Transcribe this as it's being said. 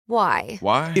Why?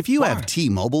 Why? If you have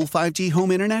T-Mobile 5G home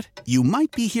internet, you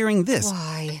might be hearing this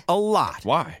Why? a lot.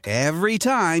 Why? Every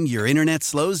time your internet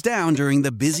slows down during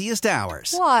the busiest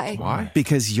hours. Why? Why?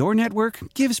 Because your network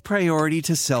gives priority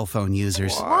to cell phone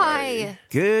users. Why?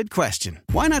 Good question.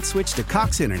 Why not switch to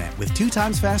Cox Internet with 2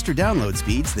 times faster download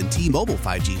speeds than T-Mobile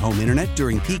 5G home internet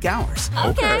during peak hours?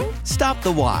 Okay. Stop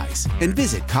the whys and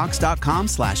visit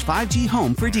cox.com/5G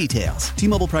home for details.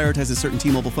 T-Mobile prioritizes certain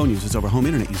T-Mobile phone users over home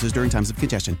internet users during times of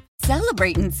congestion.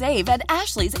 Celebrate and save at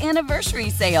Ashley's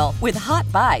Anniversary Sale. With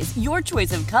Hot Buys, your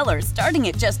choice of colors starting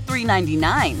at just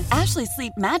 $3.99. Ashley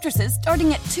Sleep mattresses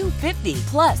starting at $2.50.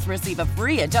 Plus, receive a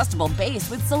free adjustable base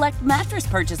with select mattress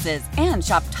purchases. And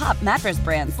shop top mattress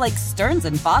brands like Stearns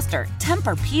 & Foster,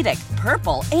 Tempur-Pedic,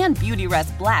 Purple, and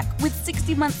Beautyrest Black with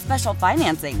 60-month special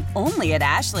financing. Only at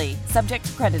Ashley. Subject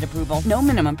to credit approval. No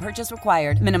minimum purchase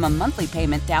required. Minimum monthly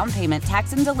payment, down payment,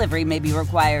 tax, and delivery may be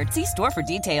required. See store for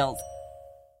details.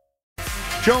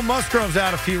 Joe Musgrove's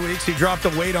out a few weeks. He dropped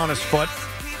the weight on his foot.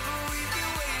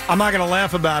 I'm not going to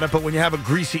laugh about it, but when you have a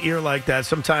greasy ear like that,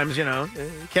 sometimes, you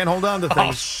can't hold on to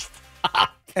things.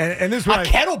 And this one, a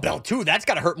kettlebell, too. That's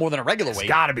got to hurt more than a regular weight. It's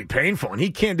got to be painful, and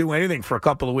he can't do anything for a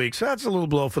couple of weeks. So that's a little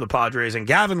blow for the Padres. And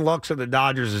Gavin Lux of the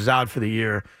Dodgers is out for the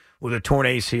year with a torn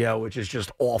ACL, which is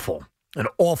just awful. An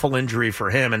awful injury for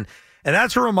him. And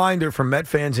that's a reminder for Met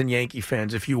fans and Yankee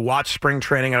fans. If you watch spring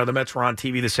training, I know the Mets were on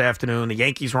TV this afternoon. The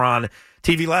Yankees were on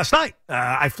TV last night.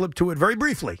 I flipped to it very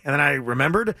briefly, and then I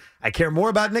remembered I care more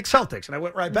about Knicks Celtics, and I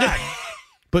went right back.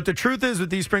 But the truth is,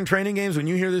 with these spring training games, when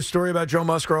you hear this story about Joe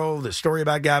Musgrove, this story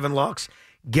about Gavin Lux,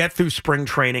 get through spring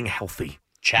training healthy.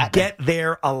 Chapman. Get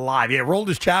there alive. Yeah,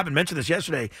 Roldis Chapman mentioned this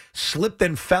yesterday, slipped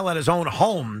and fell at his own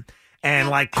home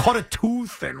and, cut a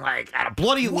tooth and, had a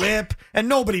bloody lip, and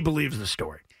nobody believes the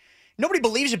story. Nobody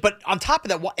believes it, but on top of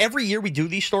that, every year we do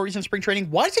these stories in spring training,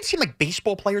 why does it seem like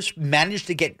baseball players manage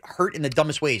to get hurt in the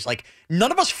dumbest ways? Like,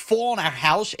 none of us fall in our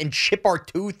house and chip our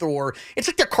tooth, or it's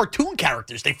like they're cartoon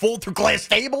characters. They fall through glass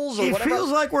tables or whatever. It feels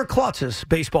like we're klutzes,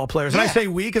 baseball players. And I say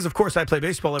we because, of course, I play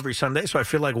baseball every Sunday, so I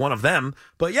feel like one of them.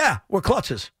 But, yeah, we're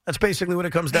klutzes. That's basically what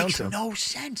it comes down to. Makes no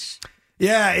sense.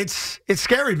 Yeah, it's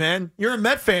scary, man. You're a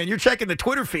Met fan. You're checking the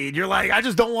Twitter feed. You're like, I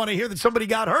just don't want to hear that somebody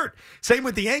got hurt. Same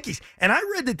with the Yankees. And I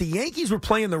read that the Yankees were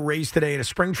playing the Rays today in a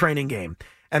spring training game.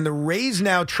 And the Rays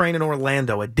now train in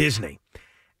Orlando at Disney.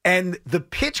 And the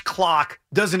pitch clock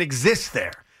doesn't exist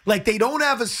there. Like, they don't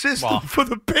have a system for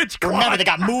the pitch clock. Remember, they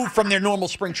got moved from their normal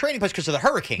spring training place because of the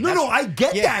hurricane. No, I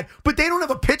get that. But they don't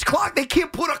have a pitch clock. They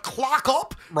can't put a clock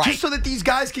up just so that these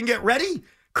guys can get ready.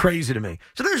 Crazy to me.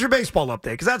 So there's your baseball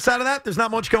update. Because outside of that, there's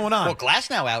not much going on. Well,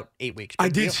 Glasnow out 8 weeks. I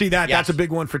did see that. Yes. That's a big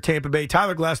one for Tampa Bay.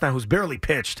 Tyler Glasnow, who's barely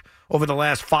pitched over the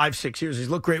last 5-6 years. He's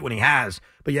looked great when he has.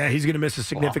 But, yeah, he's going to miss a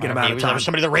significant amount of time.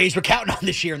 Somebody the Rays were counting on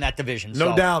this year in that division.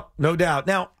 No doubt.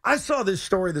 Now, I saw this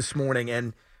story this morning,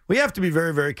 and we have to be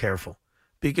very, very careful.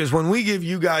 Because when we give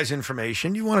you guys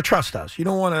information, you want to trust us. We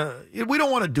don't want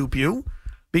to dupe you.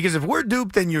 Because if we're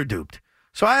duped, then you're duped.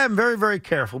 So I am very, very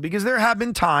careful because there have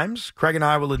been times, Craig and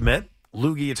I will admit,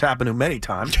 Loogie, it's happened to many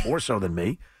times, more so than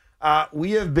me,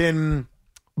 we have been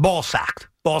ball sack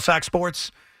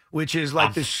sports, which is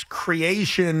like this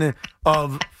creation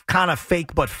of kind of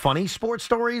fake but funny sports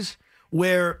stories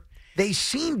where they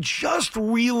seem just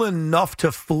real enough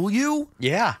to fool you,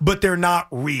 but they're not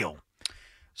real.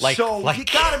 You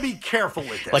got to be careful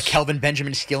with this. Like Kelvin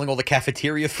Benjamin stealing all the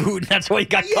cafeteria food, and that's why he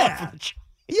got caught.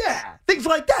 Yeah, things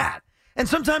like that. And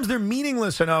sometimes they're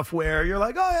meaningless enough where you're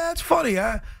like, oh, yeah, that's funny.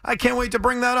 I can't wait to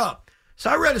bring that up. So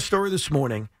I read a story this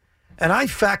morning, and I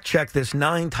fact-checked this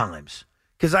 9 times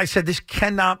because I said this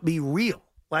cannot be real.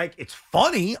 Like, it's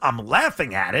funny. I'm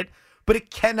laughing at it, but it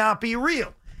cannot be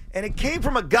real. And it came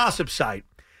from a gossip site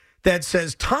that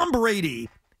says Tom Brady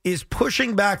is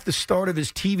pushing back the start of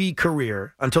his TV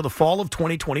career until the fall of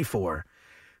 2024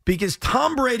 because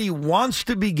Tom Brady wants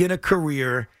to begin a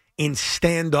career in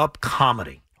stand-up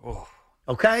comedy. Oh.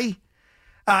 Okay?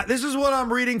 This is what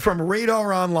I'm reading from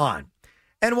Radar Online.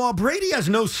 And while Brady has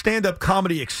no stand-up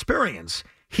comedy experience,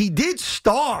 he did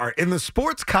star in the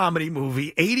sports comedy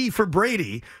movie 80 for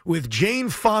Brady with Jane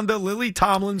Fonda, Lily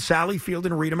Tomlin, Sally Field,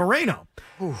 and Rita Moreno.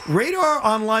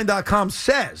 RadarOnline.com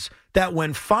says that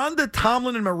when Fonda,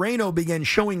 Tomlin, and Moreno began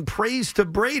showing praise to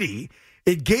Brady,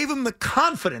 it gave him the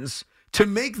confidence to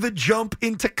make the jump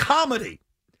into comedy.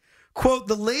 Quote,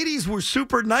 the ladies were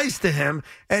super nice to him,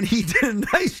 and he did a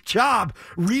nice job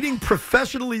reading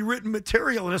professionally written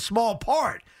material in a small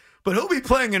part. But he'll be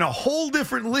playing in a whole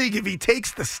different league if he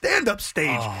takes the stand-up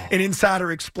stage, an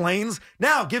insider explains.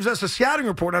 Now gives us a scouting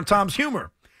report on Tom's humor.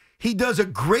 he does a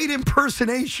great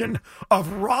impersonation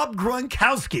of Rob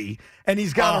Gronkowski, and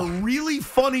he's got a really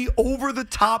funny,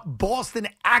 over-the-top Boston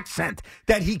accent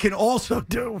that he can also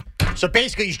do. So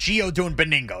basically, he's Gio doing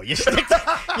Beningo. You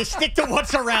stick to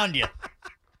what's around you.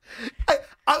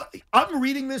 I'm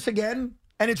reading this again,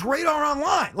 and it's Radar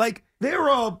Online. Like, they're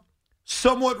a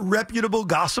somewhat reputable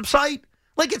gossip site.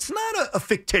 Like, it's not a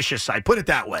fictitious site, put it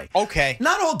that way. Okay.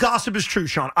 Not all gossip is true,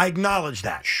 Sean. I acknowledge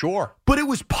that. Sure. But it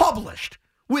was published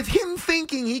with him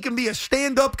thinking he can be a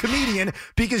stand-up comedian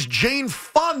because Jane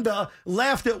Fonda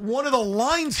laughed at one of the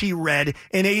lines he read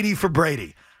in 80 for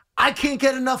Brady. I can't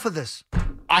get enough of this.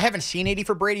 I haven't seen 80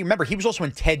 for Brady. Remember, he was also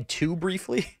in Ted 2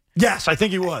 briefly. Yes, I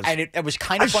think he was. And it was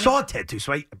kind of funny. I saw Ted too,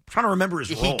 so I'm trying to remember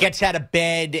his role. He gets out of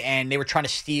bed, and they were trying to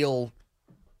steal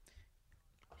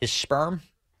his sperm.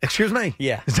 Excuse me?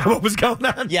 Yeah. Is that what was going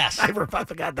on? Yes. I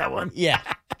forgot that one. Yeah.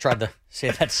 Tried to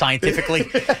say that scientifically.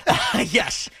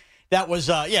 Yes. That was,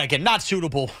 again, not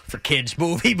suitable for kids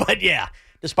movie, but yeah,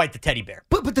 despite the teddy bear.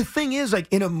 But the thing is, like,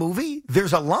 in a movie,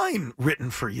 there's a line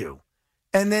written for you,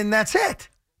 and then that's it.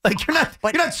 Like, you're not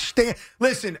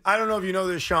Listen, I don't know if you know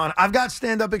this, Sean. I've got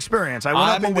stand-up experience. I went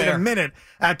up and did a minute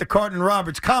at the Carton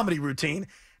Roberts comedy routine,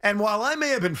 and while I may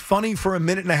have been funny for a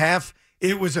minute and a half,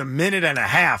 it was a minute and a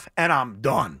half, and I'm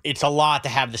done. It's a lot to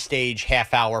have the stage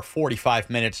half hour,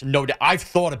 45 minutes. No doubt. I've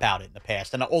thought about it in the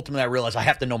past, and ultimately I realized I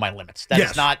have to know my limits. That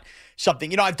is not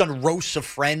something, I've done roasts of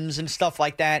friends and stuff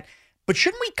like that, but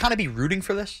shouldn't we kind of be rooting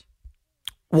for this?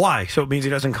 Why? So it means he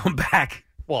doesn't come back?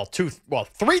 Well,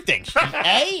 three things.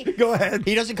 A, go ahead.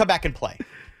 He doesn't come back and play.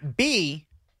 B,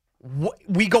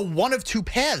 we go one of two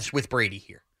paths with Brady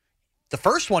here. The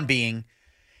first one being,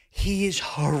 he is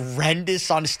horrendous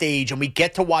on stage, and we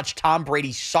get to watch Tom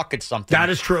Brady suck at something. That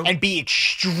is true. And be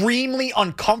extremely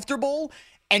uncomfortable,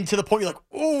 and to the point you're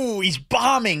like, ooh, he's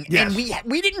bombing. Yes.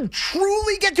 And we didn't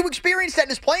truly get to experience that in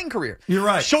his playing career. You're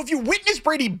right. So if you witness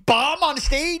Brady bomb on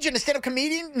stage and a stand-up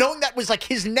comedian, knowing that was like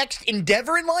his next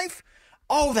endeavor in life,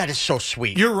 oh, that is so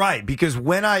sweet. You're right, because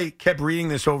when I kept reading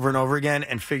this over and over again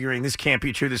and figuring this can't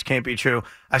be true,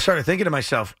 I started thinking to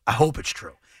myself, I hope it's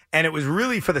true. And it was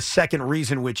really for the second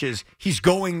reason, which is he's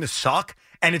going to suck,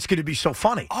 and it's going to be so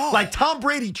funny. Like Tom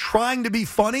Brady trying to be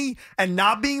funny and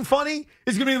not being funny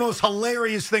is going to be the most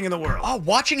hilarious thing in the world. Oh,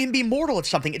 watching him be mortal at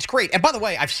something, it's great. And by the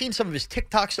way, I've seen some of his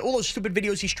TikToks, all those stupid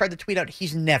videos he's tried to tweet out.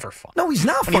 He's never funny. No, he's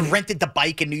not funny. He rented the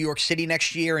bike in New York City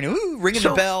next year and ringing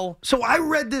the bell. So I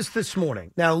read this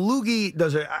morning. Now, Loogie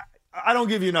does I don't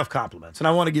give you enough compliments, and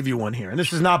I want to give you one here. And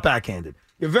this is not backhanded.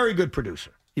 You're a very good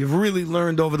producer. You've really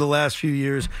learned over the last few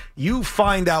years. You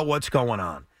find out what's going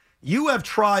on. You have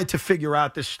tried to figure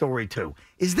out this story, too.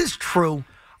 Is this true?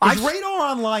 Is Radar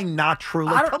Online not true?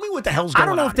 Like, tell me what the hell's going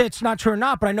on. I don't know if that's not true or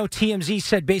not, but I know TMZ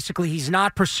said basically he's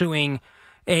not pursuing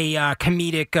a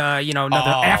comedic,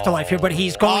 another afterlife here, but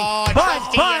he's going. But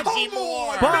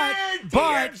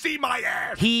my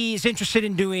ass. He's interested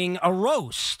in doing a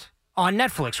roast on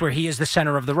Netflix where he is the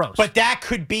center of the roast. But that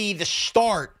could be the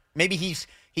start. Maybe he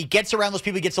gets around those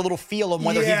people, he gets a little feel of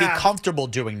whether he'd be comfortable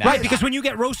doing that. Right, because when you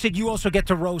get roasted, you also get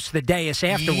to roast the dais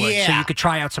afterwards, so you could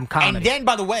try out some comedy. And then,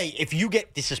 by the way, if you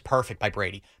get, this is perfect by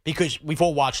Brady, because we've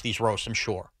all watched these roasts, I'm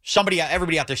sure.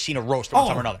 Everybody out there's seen a roast one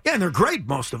time or another. Yeah, and they're great,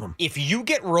 most of them. If you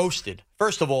get roasted,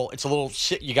 first of all, it's a little,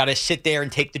 you got to sit there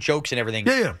and take the jokes and everything.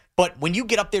 Yeah. But when you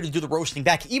get up there to do the roasting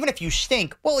back, even if you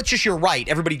stink, well, it's just you're right.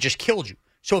 Everybody just killed you.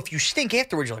 So if you stink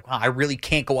afterwards, you're like, wow, I really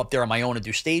can't go up there on my own and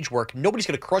do stage work. Nobody's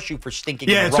going to crush you for stinking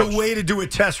in a roast. Yeah, it's a way to do a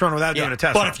test run without doing a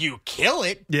test run. But if you kill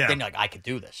it, then you're like, I could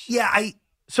do this. Yeah,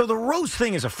 so the roast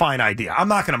thing is a fine idea. I'm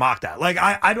not going to mock that. Like,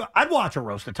 I'd watch a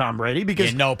roast of Tom Brady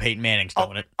because... Peyton Manning's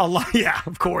doing it. A lot, yeah,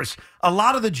 of course. A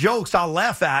lot of the jokes I'll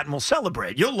laugh at and we'll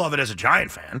celebrate. You'll love it as a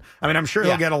Giant fan. I mean, I'm sure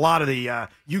he'll get a lot of the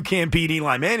you can't beat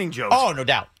Eli Manning jokes. Oh, no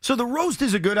doubt. So the roast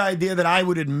is a good idea that I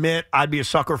would admit I'd be a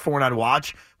sucker for and I'd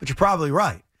watch, but you're probably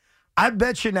right. I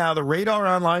bet you now the Radar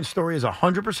Online story is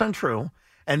 100% true,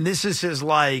 and this is his,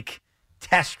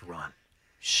 test run.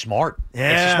 Smart.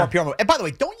 Yeah. It's a smart PR move. And by the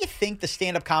way, don't you think the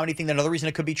stand-up comedy thing, another reason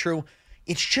it could be true,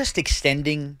 it's just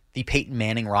extending the Peyton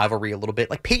Manning rivalry a little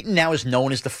bit. Like, Peyton now is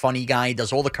known as the funny guy,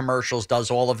 does all the commercials, does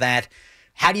all of that.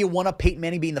 How do you one-up Peyton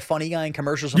Manning being the funny guy in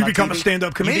commercials? You become a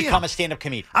stand-up comedian. You become a stand-up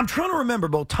comedian. I'm trying to remember,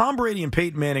 both Tom Brady and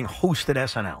Peyton Manning hosted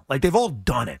SNL. Like, they've all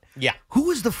done it. Yeah. Who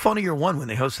was the funnier one when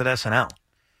they hosted SNL?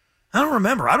 I don't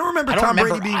remember. I don't remember Tom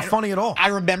Brady being funny at all. I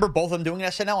remember both of them doing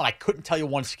SNL, and I couldn't tell you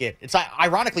one skit. It's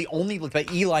ironically only the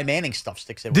Eli Manning stuff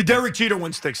sticks out. The Derek Jeter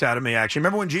one sticks out of me, actually.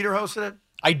 Remember when Jeter hosted it?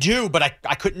 I do, but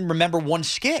I couldn't remember one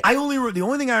skit. The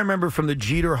only thing I remember from the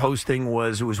Jeter hosting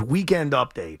was it was Weekend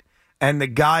Update, and the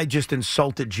guy just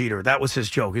insulted Jeter. That was his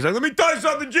joke. He's like, let me tell you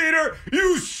something, Jeter.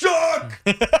 You suck.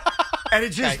 And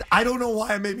it just, I don't know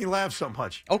why it made me laugh so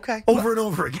much. Okay. Over and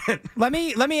over again. Let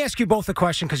me ask you both a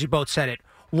question because you both said it.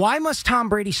 Why must Tom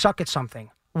Brady suck at something?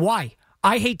 Why?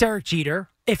 I hate Derek Jeter.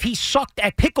 If he sucked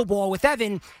at pickleball with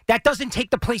Evan, that doesn't take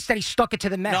the place that he stuck it to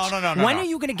the Mets. No. When are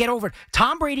you going to get over it?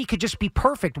 Tom Brady could just be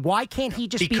perfect. Why can't he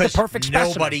just be the perfect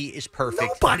specimen? Nobody is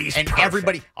perfect. Nobody's and perfect.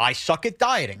 everybody. I suck at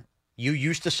dieting. You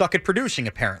used to suck at producing,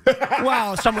 apparently.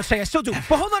 Well, some would say I still do.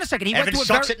 But hold on a second. Evan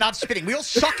sucks at not spitting. We all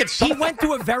suck at He something. went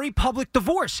through a very public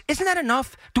divorce. Isn't that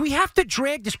enough? Do we have to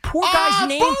drag this poor guy's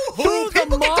name through the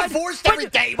People mud? get divorced every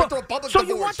day. You went through a public so divorce.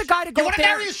 you want the guy to go you up want to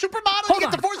there? marry a supermodel Hold and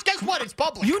on. get divorced? Guess what? It's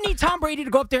public. You need Tom Brady to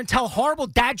go up there and tell horrible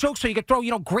dad jokes so you can throw,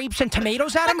 grapes and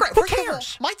tomatoes at him? Not great. Who First of all,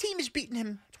 cares? my team has beaten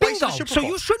him twice Bingo. in the Super So Bowl.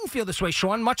 you shouldn't feel this way,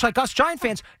 Sean, much like us Giant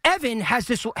fans. Evan has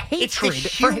this It's hatred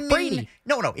for Brady.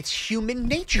 No, it's human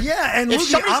nature. Yeah, and if Lugie,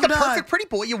 somebody's I'm the not- perfect pretty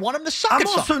boy, you want him to suck I'm at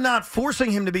also something. not forcing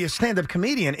him to be a stand-up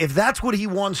comedian. If that's what he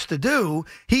wants to do,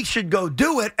 he should go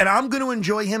do it, and I'm going to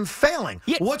enjoy him failing.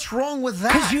 Yeah. What's wrong with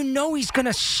that? Because he's going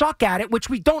to suck at it, which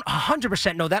we don't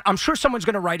 100% know that. I'm sure someone's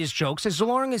going to write his jokes. As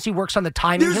long as he works on the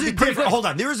timing, There's he'll a be pretty different. good. Hold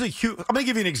on. There is a huge. I'm going to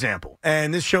give you an example,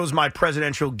 and this shows my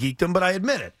presidential geekdom, but I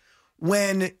admit it.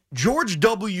 When George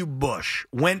W. Bush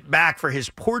went back for his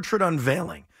portrait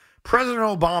unveiling, President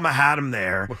Obama had him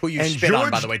there. Who you and spit on,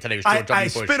 by the way, today was George W. I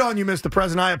Bush. spit on you, Mr.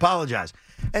 President. I apologize.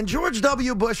 And George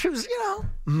W. Bush, who's,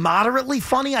 moderately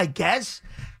funny, I guess,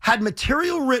 had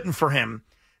material written for him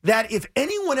that if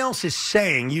anyone else is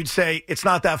saying, you'd say it's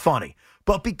not that funny.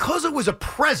 But because it was a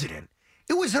president,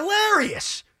 it was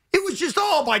hilarious. It was just,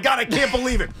 oh, my God, I can't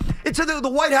believe it. It's the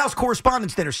White House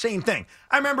Correspondents' Dinner, same thing.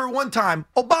 I remember one time,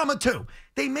 Obama too,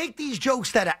 they make these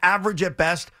jokes that are average at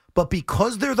best, but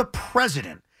because they're the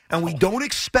president and we don't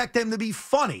expect them to be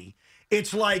funny,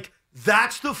 it's like,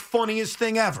 that's the funniest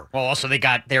thing ever. Well, also they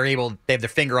have their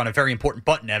finger on a very important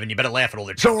button, Evan. You better laugh at all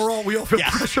their jokes. So we all feel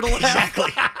pressure to laugh.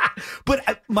 Exactly.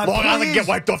 But my Long point Island is, get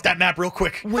wiped off that map real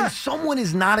quick. when someone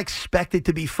is not expected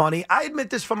to be funny, I admit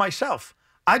this for myself.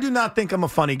 I do not think I'm a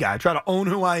funny guy. I try to own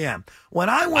who I am. When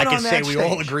I went I on can that say stage, we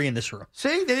all agree in this room.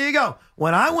 See, there you go.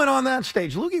 When I went on that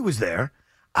stage, Loogie was there.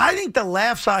 I think the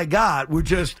laughs I got were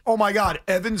just, oh my God,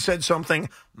 Evan said something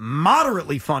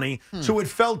moderately funny, so it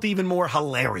felt even more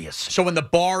hilarious. So when the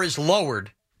bar is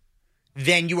lowered,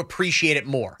 then you appreciate it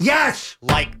more. Yes.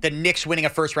 Like the Knicks winning a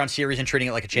first-round series and treating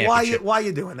it like a championship. Why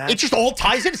you doing that? It just all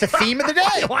ties in. It's the theme of the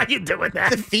day. Why you doing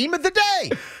that? The theme of the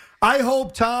day. I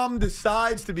hope Tom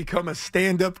decides to become a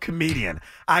stand-up comedian.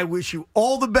 I wish you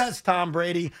all the best, Tom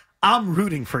Brady. I'm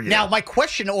rooting for you. Now, my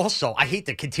question also, I hate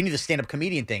to continue the stand-up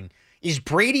comedian thing, is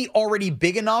Brady already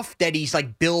big enough that he's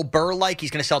like Bill Burr-like?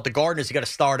 He's going to sell at the Garden, or is he got to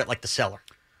start at like the Cellar?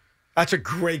 That's a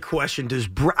great question.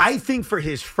 I think for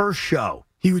his first show,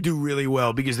 he would do really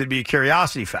well because there'd be a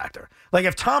curiosity factor. Like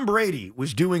if Tom Brady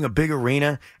was doing a big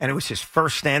arena and it was his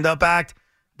first stand-up act,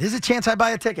 there's a chance I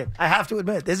buy a ticket. I have to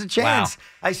admit, there's a chance. Wow.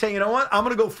 I say, you know what? I'm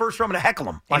going to go first row. I'm going to heckle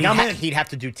him. Like And I'm in. he'd have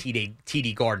to do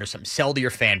TD Garden or something. Sell to your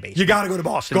fan base. You got to go to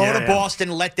Boston. Go Yeah, to yeah. Boston,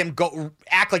 let them go.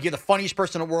 Act like you're the funniest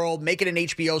person in the world. Make it an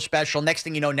HBO special. Next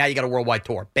thing you know, now you got a worldwide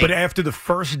tour. Bang. But after the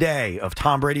first day of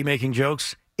Tom Brady making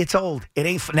jokes, it's old. It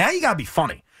ain't. Now you got to be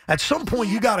funny. At some point,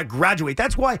 you got to graduate.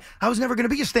 That's why I was never going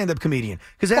to be a stand-up comedian.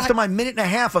 Because after my minute and a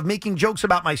half of making jokes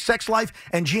about my sex life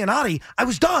and Giannotti, I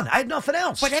was done. I had nothing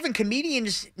else. But Evan,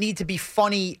 comedians need to be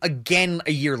funny again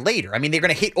a year later. I mean, they're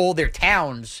going to hit all their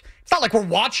towns. It's not like we're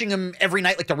watching them every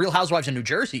night like the Real Housewives in New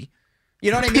Jersey.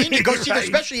 You know what I mean? You go see the Right.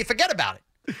 special, you forget about it.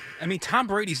 I mean, Tom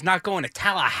Brady's not going to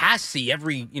Tallahassee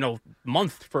every,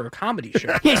 month for a comedy show.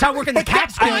 Yeah, he's out working the I mean,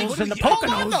 Catskills and the hold on,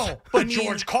 Poconos. though. But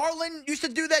George Carlin used to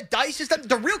do that. Dice is that.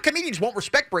 The real comedians won't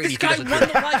respect Brady. This if he guy doesn't won do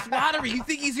the that. life lottery. You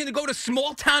think he's going to go to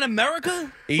small town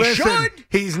America? He Listen, should.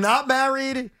 He's not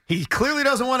married. He clearly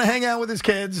doesn't want to hang out with his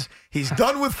kids. He's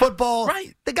done with football.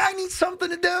 Right. The guy needs something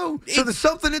to do. So the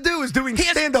something to do is doing He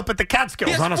has- stand-up at the He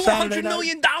Catskills has on a Saturday $400 night.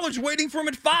 million waiting for him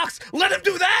at Fox. Let him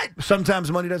do that.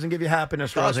 Sometimes money doesn't give you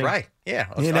happiness, That's Rosie. right. Yeah.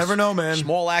 You never know, man.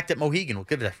 Small act at Mohegan. We'll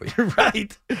give that for you.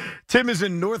 Right. Tim is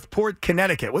in Northport,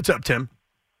 Connecticut. What's up, Tim?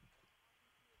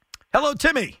 Hello,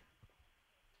 Timmy.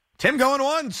 Tim going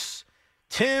once.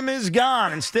 Tim is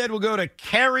gone. Instead, we'll go to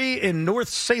Carrie in North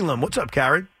Salem. What's up,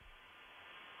 Carrie?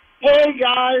 Hey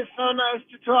guys, so nice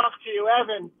to talk to you.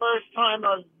 Evan, first time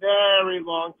a very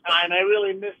long time. I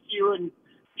really missed you and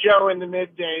Joe in the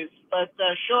middays. But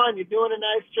Sean, you're doing a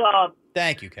nice job.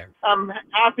 Thank you, Kevin. I'm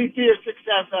happy for your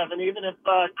success, Evan, even if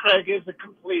Craig is a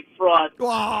complete fraud.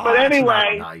 Oh, But that's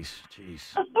anyway. not nice.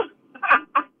 Jeez.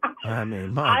 I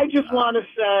mean, I just want to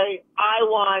say I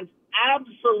want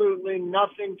absolutely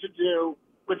nothing to do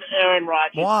with Aaron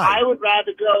Rodgers. Why? I would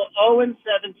rather go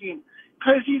 0-17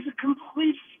 because he's a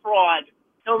complete fraud.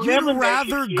 He'll never You'd make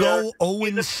rather it here. go He's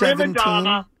a prima 0-17?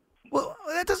 donna. Well,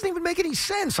 that doesn't even make any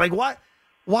sense. Like,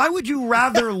 why would you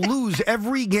rather lose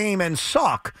every game and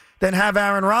suck than have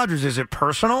Aaron Rodgers? Is it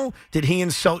personal? Did he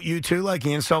insult you too, like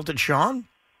he insulted Sean?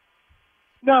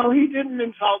 No, he didn't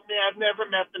insult me. I've never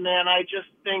met the man. I just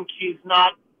think he's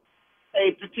not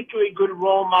a particularly good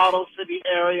role model for the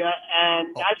area.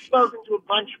 And I've spoken to a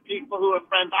bunch of people who are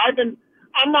friends.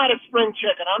 I'm not a spring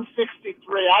chicken. I'm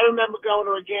 63. I remember going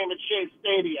to a game at Shea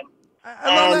Stadium.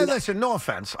 Listen, no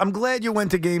offense. I'm glad you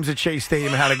went to games at Shea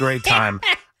Stadium and had a great time.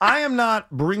 I am not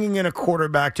bringing in a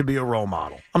quarterback to be a role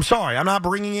model. I'm sorry. I'm not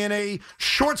bringing in a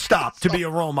shortstop to be a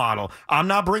role model. I'm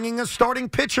not bringing a starting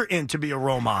pitcher in to be a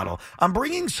role model. I'm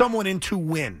bringing someone in to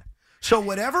win. So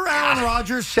whatever Aaron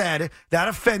Rodgers said that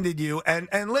offended you,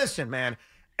 and listen, man,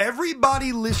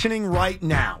 everybody listening right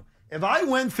now, if I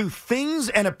went through things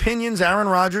and opinions Aaron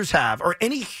Rodgers have, or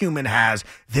any human has,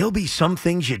 there'll be some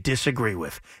things you disagree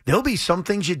with. There'll be some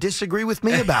things you disagree with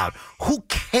me about. Who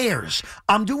cares?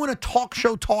 I'm doing a talk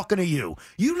show talking to you.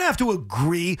 You don't have to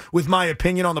agree with my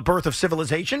opinion on the birth of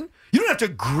civilization. You don't have to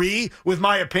agree with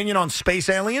my opinion on space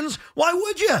aliens. Why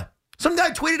would you? Some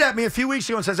guy tweeted at me a few weeks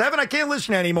ago and says, Evan, I can't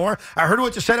listen anymore. I heard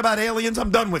what you said about aliens.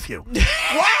 I'm done with you.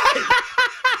 Why?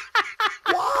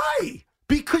 Why?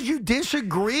 Because you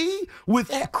disagree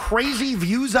with crazy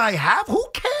views I have? Who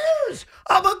cares?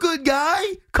 I'm a good guy.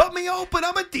 Cut me open.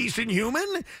 I'm a decent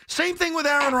human. Same thing with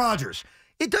Aaron Rodgers.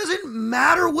 It doesn't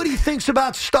matter what he thinks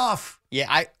about stuff.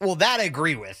 Yeah, that I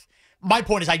agree with. My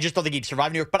point is I just don't think he'd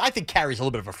survive New York, but I think Carrie's a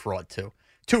little bit of a fraud, too.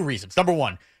 Two reasons. Number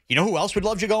one, you know who else would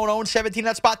love you going 0-17 in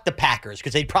that spot? The Packers,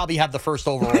 because they'd probably have the first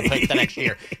overall pick the next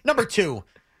year. Number two,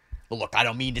 well, look, I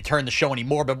don't mean to turn the show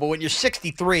anymore, but when you're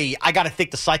 63, I got to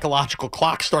think the psychological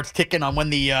clock starts ticking on when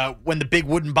the big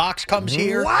wooden box comes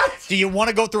here. What? Do you want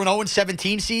to go through an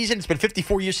 0-17 season? It's been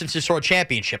 54 years since you saw a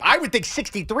championship. I would think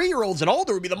 63-year-olds and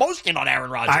older would be the most in on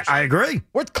Aaron Rodgers. I agree.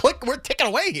 We're ticking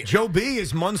away here. Joe B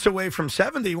is months away from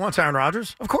 70. He wants Aaron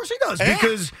Rodgers. Of course he does,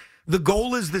 because the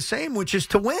goal is the same, which is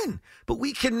to win. But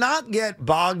we cannot get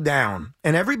bogged down.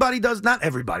 And everybody does. Not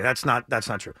everybody. That's not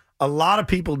true. A lot of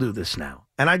people do this now.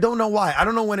 And I don't know why. I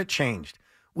don't know when it changed.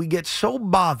 We get so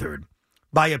bothered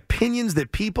by opinions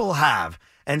that people have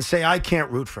and say, I can't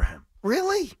root for him.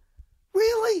 Really?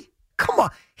 Really? Come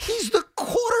on. He's the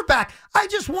quarterback. I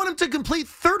just want him to complete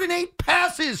 38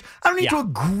 passes. I don't need to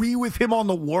agree with him on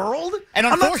the world. And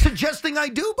I'm not suggesting I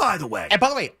do, by the way. And by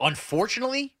the way,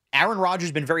 unfortunately, Aaron Rodgers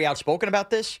has been very outspoken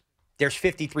about this. There's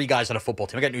 53 guys on a football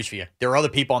team. I got news for you. There are other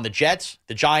people on the Jets,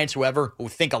 the Giants, whoever, who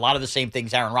think a lot of the same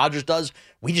things Aaron Rodgers does.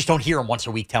 We just don't hear him once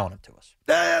a week telling them to us.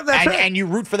 And you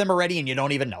root for them already, and you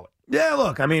don't even know it. Yeah,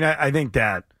 look, I mean, I think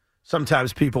that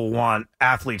sometimes people want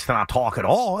athletes to not talk at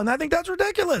all, and I think that's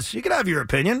ridiculous. You can have your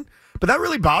opinion, but that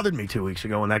really bothered me 2 weeks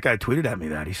ago when that guy tweeted at me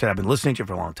that. He said, I've been listening to you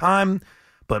for a long time,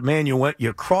 but, man,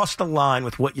 you crossed the line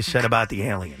with what you said about the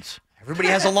aliens. Everybody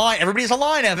has a line. Everybody has a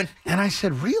line, Evan. And I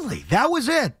said, really? That was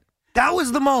it? That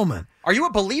was the moment. Are you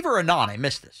a believer or not? I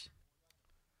missed this.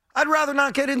 I'd rather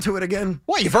not get into it again.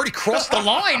 Well, you've already crossed the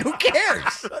line. Who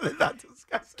cares?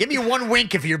 Give me one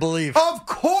wink if you believe. Of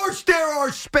course there are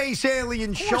space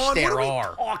aliens, Sean. What are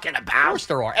we talking about? Of course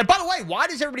there are. And by the way, why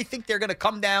does everybody think they're going to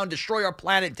come down, destroy our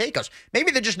planet, and take us?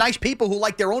 Maybe they're just nice people who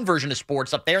like their own version of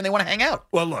sports up there and they want to hang out.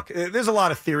 Well, look, there's a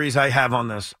lot of theories I have on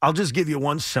this. I'll just give you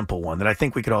one simple one that I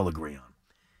think we could all agree on.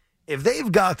 If they've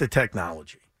got the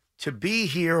technology to be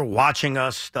here watching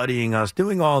us, studying us,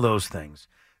 doing all those things,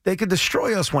 they could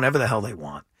destroy us whenever the hell they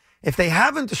want. If they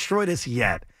haven't destroyed us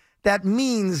yet, that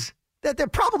means that they're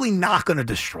probably not going to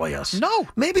destroy us. No.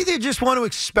 Maybe they just want to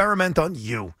experiment on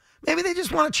you. Maybe they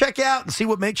just want to check out and see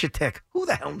what makes you tick. Who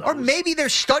the hell knows? Or maybe they're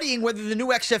studying whether the new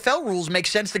XFL rules make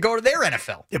sense to go to their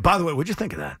NFL. Yeah, by the way, what'd you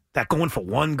think of that? That going for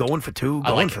one, going for two,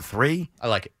 going for three? I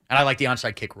like it. And I like the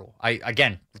onside kick rule.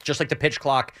 Again, just like the pitch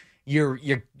clock, you're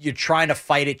trying to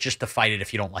fight it just to fight it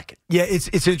if you don't like it. Yeah,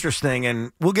 it's interesting,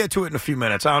 and we'll get to it in a few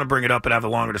minutes. I want to bring it up and have a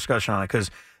longer discussion on it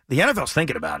because the NFL's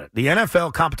thinking about it. The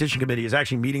NFL Competition Committee is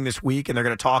actually meeting this week, and they're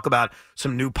going to talk about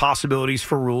some new possibilities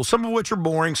for rules, some of which are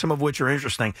boring, some of which are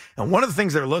interesting. And one of the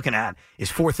things they're looking at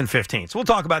is 4th and 15. So we'll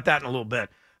talk about that in a little bit.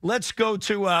 Let's go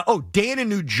to, Dan in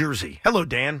New Jersey. Hello,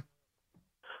 Dan.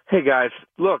 Hey, guys.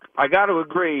 Look, I got to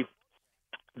agree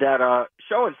that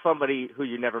showing somebody who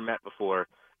you never met before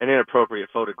an inappropriate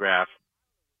photograph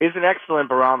is an excellent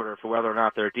barometer for whether or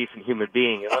not they're a decent human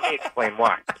being. And let me explain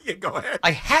why. Yeah, go ahead.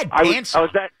 I had pants. I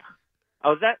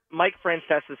was at Mike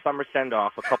Francesa's summer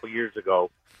send-off a couple years ago,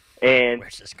 and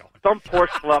Where's this going? some poor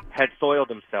schlup had soiled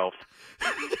himself.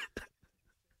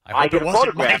 I get a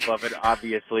photograph of it,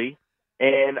 obviously.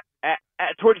 And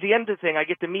towards the end of the thing, I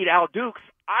get to meet Al Dukes.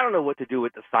 I don't know what to do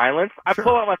with the silence. I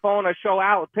pull out my phone, I show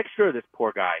Al a picture of this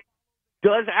poor guy.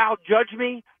 Does Al judge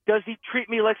me? Does he treat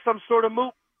me like some sort of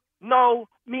moot? No.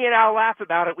 Me and Al laugh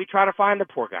about it. We try to find the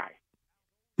poor guy.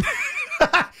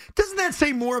 Doesn't that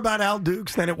say more about Al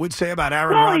Dukes than it would say about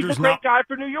Aaron No, Rodgers? he's a great guy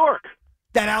for New York.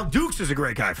 That Al Dukes is a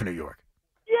great guy for New York.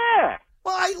 Yeah.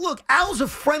 Well, look, Al's a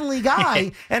friendly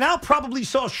guy, and Al probably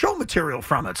saw show material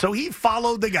from it. So he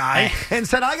followed the guy and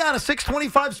said, I got a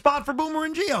 625 spot for Boomer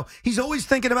and Gio. He's always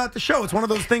thinking about the show. It's one of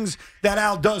those things that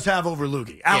Al does have over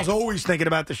Loogie. Al's always thinking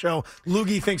about the show.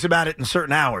 Loogie thinks about it in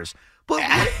certain hours. But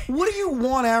what do you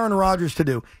want Aaron Rodgers to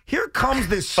do? Here comes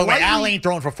this slightly... But Al ain't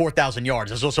throwing for 4,000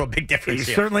 yards. There's also a big difference He's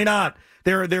here. certainly not.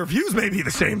 Their views may be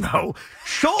the same, though.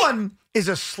 Sean is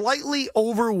a slightly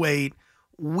overweight,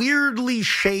 weirdly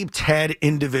shaped head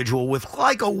individual with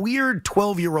like a weird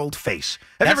 12-year-old face.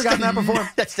 Have you ever gotten that before?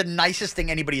 That's the nicest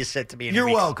thing anybody has said to me in You're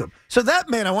weeks. welcome. So that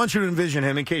man, I want you to envision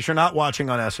him in case you're not watching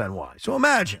on SNY. So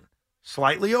imagine,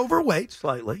 slightly overweight,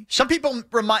 slightly. Some people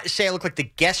say I look like the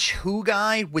Guess Who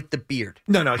guy with the beard.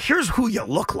 No, here's who you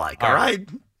look like, all right?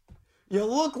 You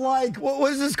look like, what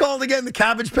was this called again? The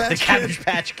Cabbage Patch Kid? The Cabbage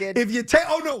Patch Kid. If you take,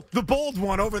 the bald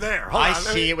one over there. Hold I on,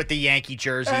 see it with the Yankee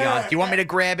jersey on. Do you want me to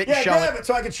grab it and show grab it? it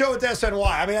so I can show it to SNY.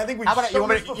 I mean, I think we How about showed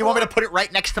this you want me to before. put it right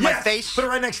next to my face? Put it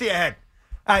right next to your head.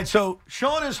 All right, so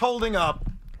Sean is holding up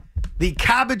the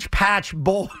Cabbage Patch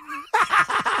Bowl.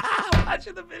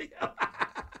 Watching the video.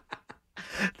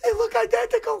 They look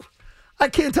identical. I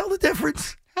can't tell the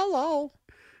difference. Hello.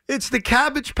 It's the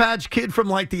Cabbage Patch Kid from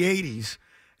like the 80s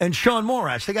and Sean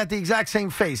Morash. They got the exact same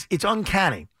face. It's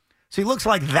uncanny. So he looks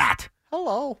like that.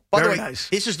 Hello. By Very the way, nice.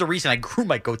 this is the reason I grew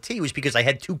my goatee was because I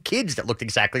had two kids that looked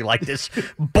exactly like this,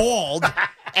 bald,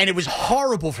 and it was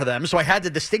horrible for them, so I had to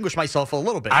distinguish myself a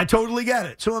little bit. I totally get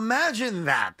it. So imagine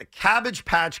that. The Cabbage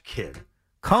Patch Kid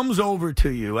comes over to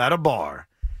you at a bar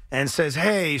and says,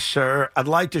 hey, sir, I'd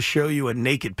like to show you a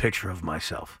naked picture of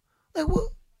myself. Like,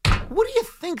 what do you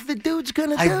think the dude's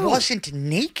going to do? I wasn't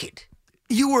naked.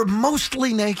 You were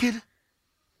mostly naked?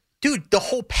 Dude, the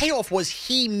whole payoff was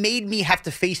he made me have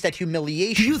to face that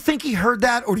humiliation. Do you think he heard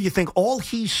that, or do you think all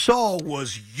he saw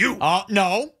was you?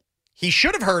 No. He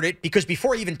should have heard it because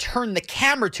before I even turned the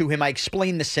camera to him, I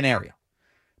explained the scenario.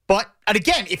 And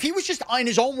again, if he was just in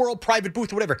his own world, private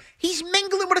booth, or whatever, he's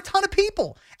mingling with a ton of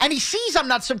people. And he sees I'm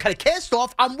not some kind of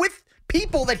cast-off. I'm with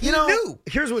people that he knew.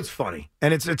 Here's what's funny,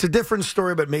 and it's a different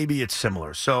story, but maybe it's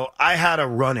similar. So I had a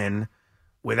run-in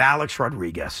with Alex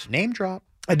Rodriguez. Name drop.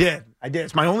 I did.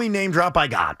 It's my only name drop I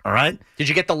got, all right? Did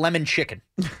you get the lemon chicken?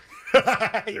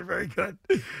 You're very good.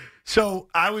 So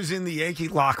I was in the Yankee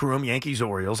locker room,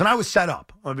 Yankees-Orioles, and I was set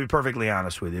up. I'll be perfectly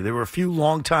honest with you. There were a few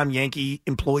longtime Yankee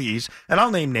employees, and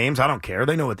I'll name names. I don't care.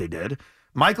 They know what they did.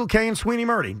 Michael Kay and Sweeney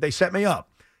Murdy. They set me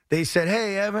up. They said,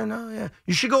 hey, Evan,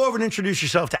 you should go over and introduce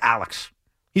yourself to Alex.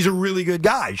 He's a really good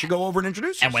guy. You should go over and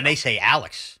introduce yourself. And when they say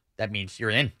Alex, that means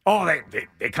you're in. Oh,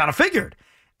 they kind of figured.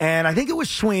 And I think it was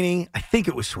Sweeney,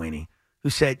 who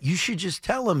said, you should just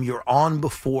tell him you're on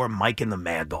before Mike and the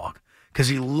Mad Dog, because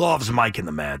he loves Mike and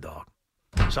the Mad Dog.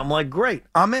 So I'm like, great,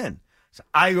 I'm in. So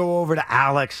I go over to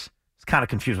Alex. It's kind of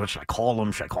confused. What should I call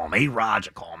him? Should I call him A-Rod?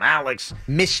 Should I call him Alex?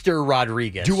 Mr.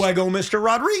 Rodriguez. Do I go Mr.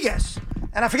 Rodriguez?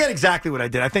 And I forget exactly what I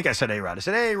did. I think I said A-Rod. I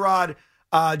said, hey, Rod,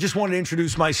 just wanted to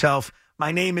introduce myself.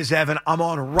 My name is Evan. I'm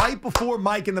on right before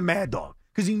Mike and the Mad Dog,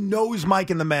 because he knows Mike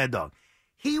and the Mad Dog.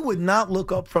 He would not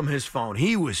look up from his phone.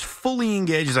 He was fully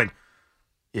engaged. He's like,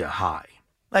 yeah, hi.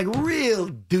 Like real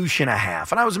douche and a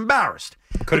half. And I was embarrassed.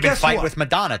 Could have been fighting with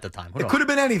Madonna at the time. It could have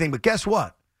been anything, but guess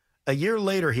what? A year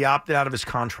later, he opted out of his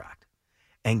contract.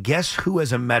 And guess who,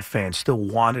 as a Met fan, still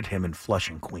wanted him in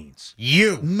Flushing, Queens?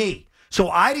 You. Me. So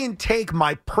I didn't take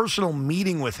my personal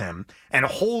meeting with him and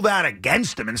hold that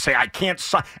against him and say, I can't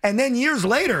sign. And then years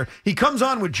later, he comes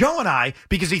on with Joe and I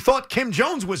because he thought Kim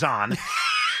Jones was on.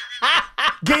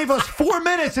 Gave us 4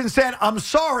 minutes and said, I'm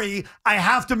sorry, I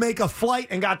have to make a flight,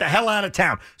 and got the hell out of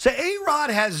town. So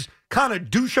A-Rod has kind of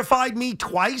douchified me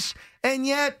twice, and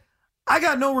yet I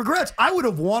got no regrets. I would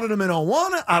have wanted him in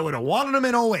 01. I would have wanted him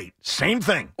in 08. Same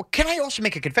thing. Well, can I also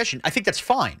make a confession? I think that's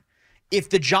fine. If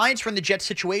the Giants were in the Jets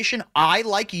situation, I,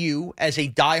 like you, as a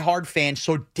diehard fan,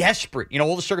 so desperate,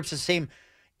 all the circumstances the same,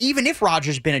 even if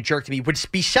Rodgers been a jerk to me, would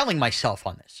be selling myself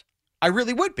on this. I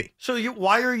really would be. So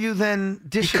why are you then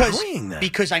disagreeing then?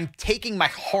 Because I'm taking my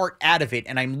heart out of it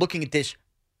and I'm looking at this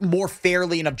more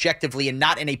fairly and objectively and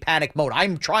not in a panic mode.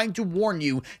 I'm trying to warn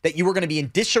you that you are going to be in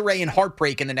disarray and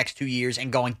heartbreak in the next 2 years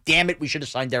and going, damn it, we should have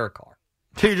signed Derek Carr.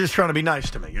 So you're just trying to be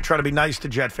nice to me. You're trying to be nice to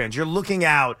Jet fans. You're looking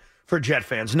out for Jet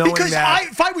fans, knowing Because that.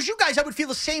 if I was you guys, I would feel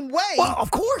the same way. Well, of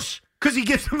course, because he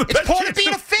gives them the It's best part of chance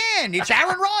being a fan. It's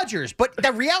Aaron Rodgers. But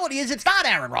the reality is it's not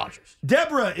Aaron Rodgers.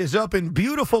 Deborah is up in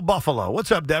beautiful Buffalo. What's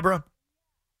up, Deborah?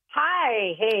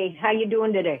 Hi. Hey, how you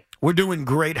doing today? We're doing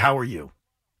great. How are you?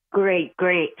 Great.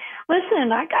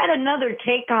 Listen, I got another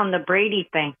take on the Brady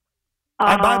thing.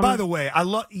 By the way, I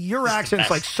love your accent's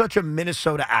like such a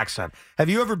Minnesota accent. Have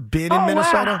you ever been in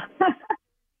Minnesota? Wow.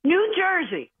 New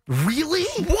Jersey. Really?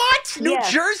 What? New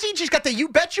Yes. Jersey just got the You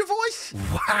Betcha voice?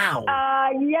 Wow.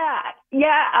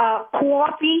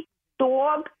 Coffee,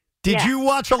 dog. Did yeah. you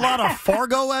watch a lot of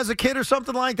Fargo as a kid or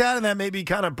something like that, and that maybe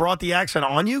kind of brought the accent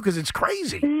on you? Because it's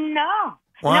crazy. No.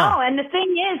 Wow. No, and the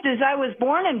thing is I was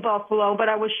born in Buffalo, but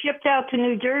I was shipped out to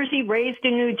New Jersey, raised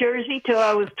in New Jersey till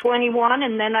I was 21,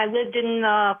 and then I lived in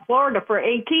Florida for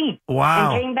 18.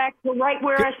 Wow. And came back to right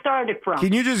where I started from.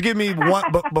 Can you just give me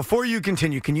one, but before you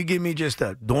continue, can you give me just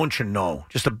a don't you know?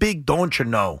 Just a big don't you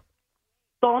know?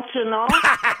 Don't you know?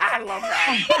 I love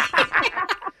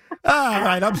that. All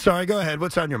right, I'm sorry. Go ahead.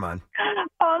 What's on your mind?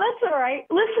 Oh, that's all right.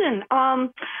 Listen,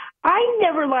 I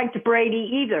never liked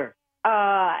Brady either.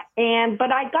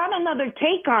 But I got another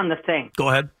take on the thing. Go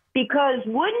ahead. Because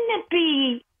wouldn't it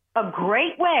be a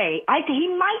great way? He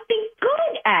might be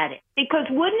good at it. Because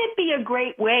wouldn't it be a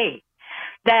great way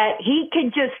that he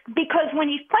could because when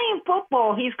he's playing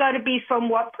football, he's got to be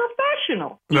somewhat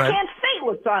professional. He Right. can't say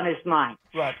what's on his mind.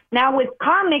 Right. Now with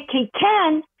comic, he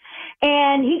can,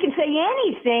 and he can say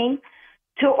anything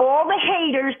to all the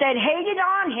haters that hated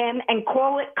on him and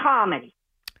call it comedy.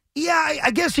 Yeah,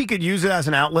 I guess he could use it as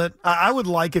an outlet. I would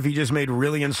like if he just made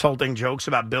really insulting jokes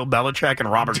about Bill Belichick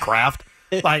and Robert Kraft.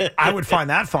 Like, I would find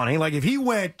that funny. Like, if he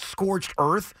went scorched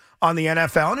earth on the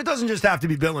NFL, and it doesn't just have to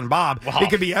be Bill and Bob. Wow. It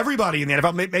could be everybody in the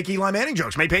NFL. Make Eli Manning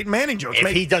jokes. Make Peyton Manning jokes. If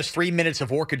he does 3 minutes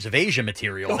of Orchids of Asia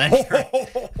material, then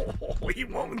he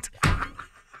won't.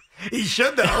 He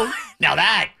should, though. Now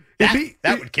that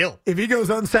would kill. If he goes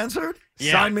uncensored,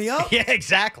 sign me up. Yeah,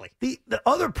 exactly. The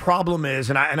other problem is,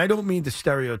 and I don't mean to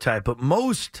stereotype, but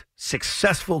most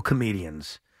successful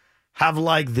comedians have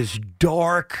like this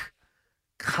dark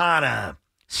kind of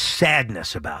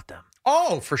sadness about them.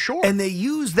 Oh, for sure. And they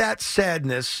use that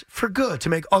sadness for good to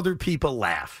make other people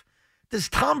laugh. Does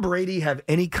Tom Brady have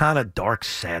any kind of dark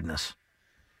sadness?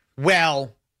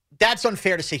 Well, that's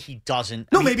unfair to say he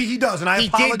doesn't. No, maybe he does, and I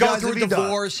apologize He did go if through he a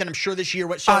divorce, and I'm sure this year.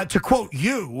 To quote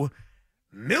you,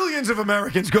 millions of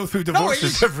Americans go through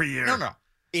divorces every year. No.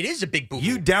 It is a big boo-hoo.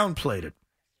 You downplayed it.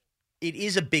 It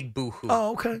is a big boo-hoo.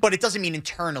 Oh, okay. But it doesn't mean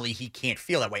internally he can't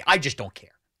feel that way. I just don't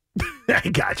care. I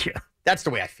got you. That's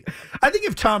the way I feel. I think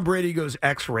if Tom Brady goes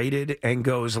X-rated and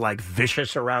goes like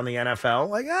vicious around the NFL,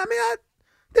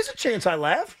 there's a chance I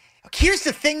laugh. Here's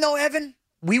the thing, though, Evan.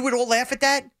 We would all laugh at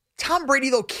that. Tom Brady,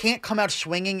 though, can't come out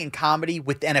swinging in comedy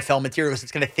with NFL materials.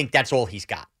 It's going to think that's all he's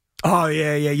got. Oh,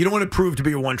 yeah. You don't want to prove to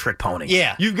be a one-trick pony.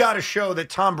 Yeah. You've got to show that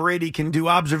Tom Brady can do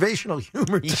observational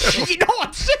humor, too.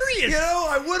 I'm serious.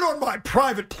 I went on my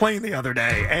private plane the other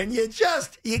day, and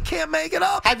you can't make it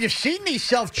up. Have you seen these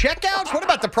self-checkouts? What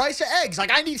about the price of eggs?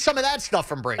 Like, I need some of that stuff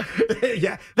from Brady.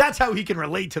 Yeah, that's how he can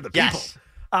relate to the people. Yes.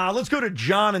 Let's go to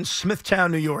John in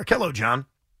Smithtown, New York. Hello, John.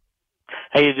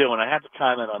 How you doing? I have to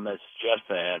comment on this Jet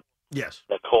fan Yes.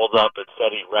 that called up and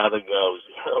said he'd rather go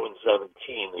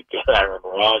 0-17 than get Aaron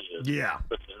Rodgers, Yeah.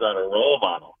 which is not a role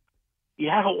model. You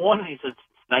haven't won these since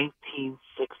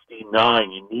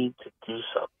 1969. You need to do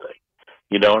something.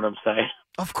 You know what I'm saying?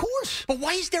 Of course. But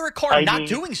why is Derek Carr not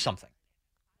doing something?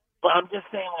 But I'm just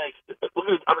saying,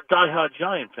 look, I'm a diehard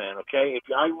Giant fan, okay? If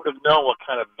I would have known what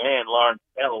kind of man Lawrence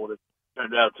Taylor would have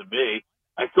turned out to be,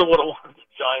 I still would have wanted the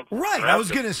Giants. Right. I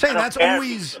was going to say that's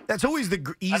always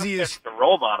the easiest. The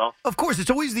role model. Of course, it's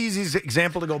always the easiest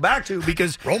example to go back to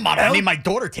because role model. I mean, my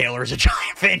daughter Taylor is a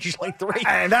Giant fan. She's like 3.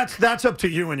 And that's up to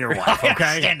you and your wife. Okay.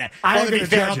 I understand that. I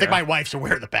don't think my wife's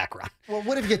aware of the background. Well,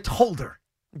 what have you told her?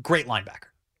 Great linebacker.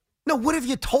 No, what if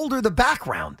you told her the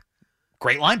background?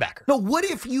 Great linebacker. No, what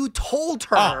if you told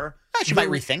her? She might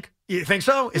rethink. You think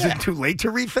so? Is it too late to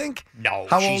rethink? No.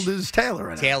 How old is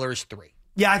Taylor? Taylor's 3.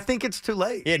 Yeah, I think it's too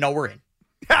late. Yeah, no, we're in.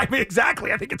 I mean,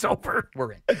 exactly. I think it's over.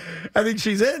 We're in. I think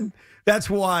she's in. That's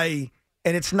why,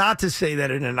 and it's not to say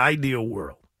that in an ideal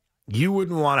world, you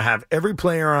wouldn't want to have every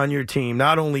player on your team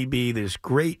not only be this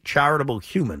great charitable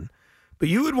human, but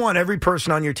you would want every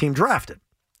person on your team drafted.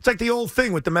 It's like the old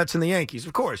thing with the Mets and the Yankees.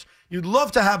 Of course, you'd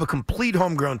love to have a complete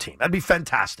homegrown team. That'd be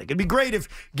fantastic. It'd be great if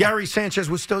Gary Sanchez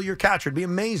was still your catcher. It'd be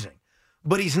amazing.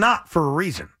 But he's not for a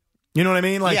reason. You know what I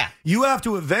mean? Like, you have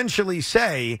to eventually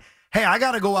say, hey, I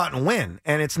got to go out and win.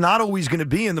 And it's not always going to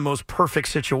be in the most perfect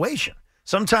situation.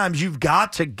 Sometimes you've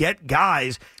got to get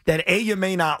guys that A, you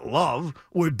may not love,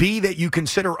 or B, that you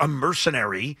consider a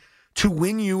mercenary to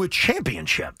win you a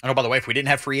championship. I know, by the way, if we didn't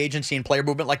have free agency and player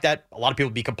movement like that, a lot of people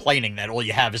would be complaining that all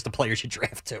you have is the players you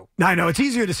draft to. I know, it's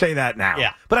easier to say that now.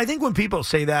 Yeah. But I think when people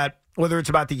say that, whether it's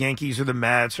about the Yankees or the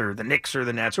Mets or the Knicks or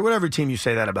the Nets or whatever team you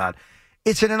say that about,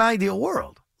 it's in an ideal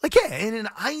world. Like, yeah, in an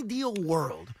ideal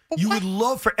world, you would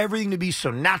love for everything to be so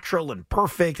natural and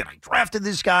perfect, and I drafted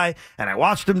this guy, and I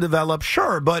watched him develop.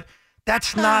 Sure, but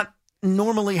that's not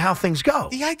normally how things go.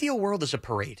 The ideal world is a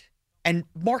parade. And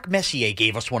Mark Messier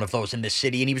gave us one of those in this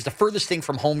city, and he was the furthest thing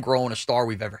from homegrown a star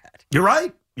we've ever had. You're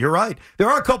right. You're right. There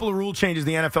are a couple of rule changes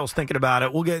the NFL's thinking about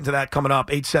it. We'll get into that coming up.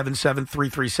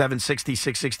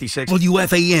 877-337-6666.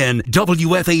 WFAN,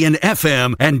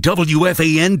 WFAN-FM, and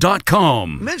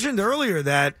WFAN.com. I mentioned earlier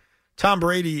that Tom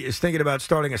Brady is thinking about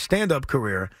starting a stand-up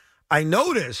career. I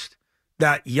noticed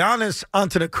that Giannis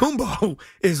Antetokounmpo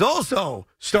is also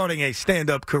starting a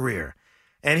stand-up career.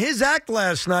 And his act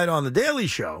last night on The Daily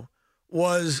Show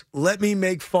was, let me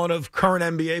make fun of current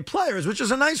NBA players, which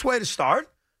is a nice way to start.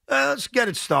 Let's get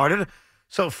it started.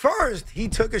 So first, he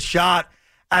took a shot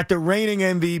at the reigning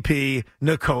MVP,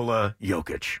 Nikola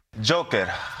Jokic. Joker,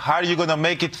 how are you going to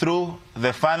make it through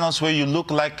the finals where you look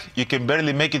like you can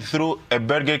barely make it through a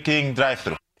Burger King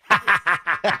drive-thru?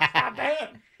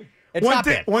 It's not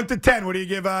bad. 1 to 10. What do you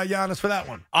give Giannis for that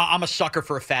one? I'm a sucker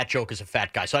for a fat joke as a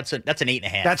fat guy, so that's an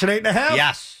 8.5. That's an 8.5?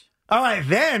 Yes. All right,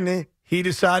 then he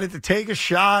decided to take a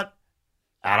shot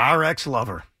at our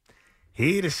ex-lover.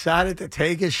 He decided to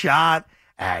take a shot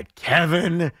at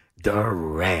Kevin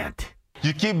Durant.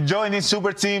 You keep joining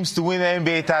super teams to win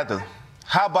the NBA title.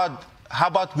 How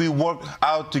about we work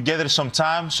out together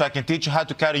sometime so I can teach you how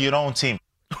to carry your own team?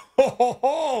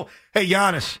 Hey,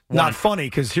 Giannis, not funny,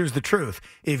 because here's the truth.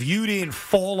 If you didn't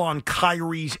fall on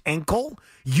Kyrie's ankle,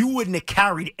 you wouldn't have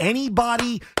carried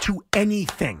anybody to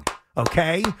anything,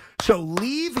 okay? So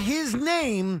leave his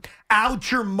name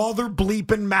out your mother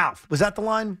bleeping mouth. Was that the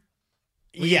line?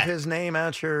 Leave his name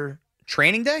out your...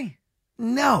 Training Day?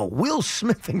 No, Will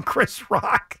Smith and Chris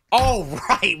Rock. Oh,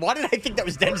 right. Why did I think that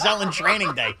was Denzel in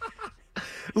Training Day?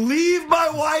 Leave my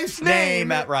wife's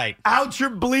name right. out your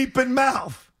bleeping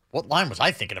mouth. What line was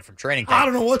I thinking of from Training Day? I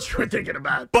don't know what you were thinking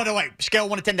about. By the way, scale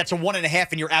 1 to 10, that's a 1.5,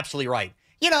 and you're absolutely right.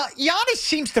 You know, Giannis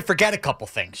seems to forget a couple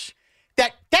things.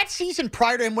 That season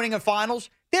prior to him winning the finals,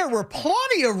 there were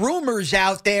plenty of rumors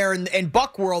out there in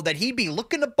Buck World that he'd be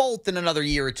looking to bolt in another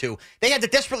year or two. They had to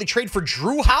desperately trade for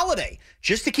Drew Holiday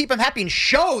just to keep him happy and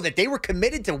show that they were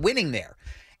committed to winning there.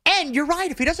 And you're right,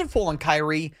 if he doesn't fall on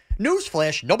Kyrie,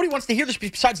 newsflash, nobody wants to hear this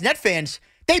besides Net fans.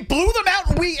 They blew them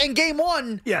out in Game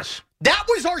 1. Yes. That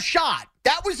was our shot.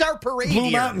 That was our parade Blew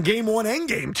here. them out in Game 1 and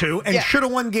Game 2 and should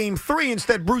have won Game 3.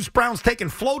 Instead, Bruce Brown's taking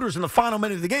floaters in the final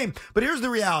minute of the game. But here's the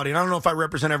reality, and I don't know if I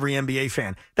represent every NBA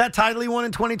fan. That title he won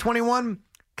in 2021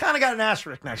 kind of got an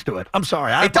asterisk next to it. I'm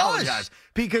sorry. I apologize.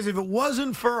 Because if it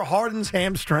wasn't for Harden's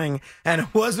hamstring and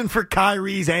it wasn't for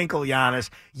Kyrie's ankle,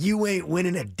 Giannis, you ain't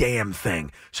winning a damn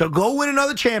thing. So go win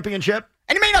another championship.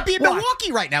 And he may not be in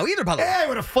Milwaukee right now either, by the way. Yeah, he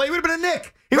would have been a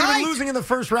Knick. He would have been losing in the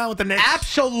first round with the Knicks.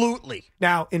 Absolutely.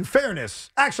 Now, in fairness,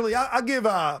 actually, I'll give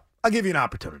you an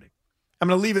opportunity. I'm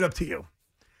going to leave it up to you.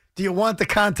 Do you want the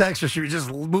context, or should we just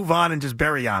move on and just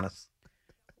bury Giannis?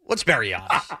 Let's bury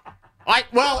Giannis.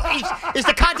 Is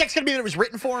the context going to be that it was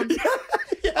written for him?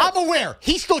 Yeah. I'm aware.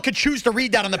 He still could choose to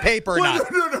read that on the paper or not.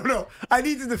 No. I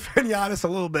need to defend Giannis a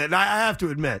little bit, and I have to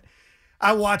admit,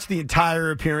 I watched the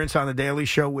entire appearance on The Daily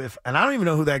Show with, and I don't even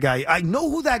know who that guy is. I know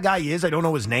who that guy is. I don't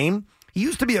know his name. He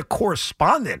used to be a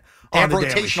correspondent on The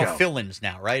Daily Show. They have rotational fill-ins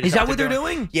now, right? Is that what they're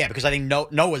doing? Yeah, because I think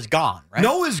Noah's gone, right?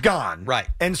 Noah's gone. Right.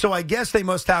 And so I guess they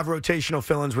must have rotational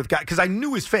fill-ins with guys, because I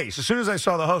knew his face. As soon as I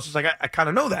saw the host, I was like, I kind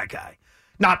of know that guy.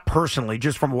 Not personally,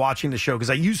 just from watching the show,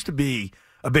 because I used to be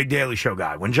a big Daily Show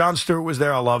guy. When Jon Stewart was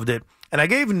there, I loved it. And I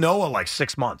gave Noah like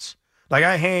 6 months. Like,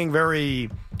 I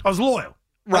was loyal.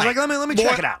 Right. I was like, let me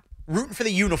check it out. Rooting for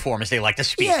the uniform, as they like to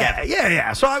speak.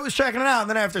 Yeah. So I was checking it out, and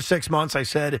then after 6 months, I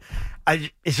said,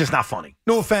 it's just not funny.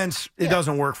 No offense, it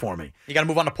doesn't work for me. You got to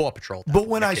move on to Paw Patrol. But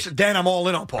when then I'm all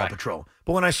in on Paw Patrol.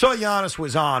 But when I saw Giannis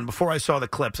was on, before I saw the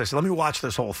clips, I said, let me watch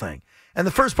this whole thing. And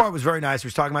the first part was very nice. He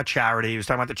was talking about charity. He was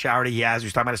talking about the charity he has. He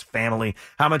was talking about his family,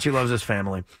 how much he loves his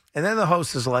family. And then the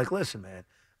host is like, listen, man,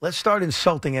 let's start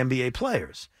insulting NBA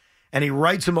players. And he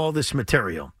writes him all this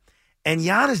material. And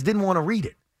Giannis didn't want to read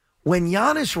it. When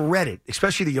Giannis read it,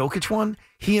 especially the Jokic one,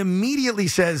 he immediately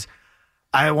says,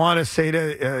 I want to say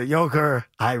to Joker,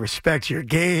 I respect your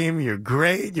game. You're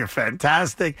great. You're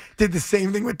fantastic. Did the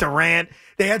same thing with Durant.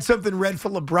 They had something read for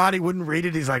LeBron. He wouldn't read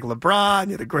it. He's like, LeBron,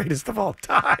 you're the greatest of all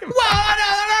time. Well,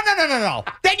 no.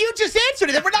 Then you just answered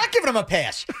it. Then we're not giving him a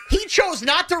pass. He chose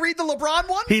not to read the LeBron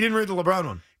one? He didn't read the LeBron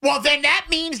one. Well, then that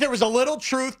means there was a little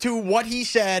truth to what he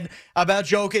said about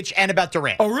Jokic and about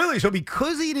Durant. Oh, really? So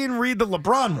because he didn't read the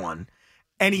LeBron one,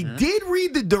 and he did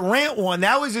read the Durant one,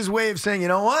 that was his way of saying, you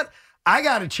know what? I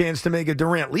got a chance to make a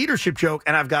Durant leadership joke,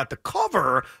 and I've got the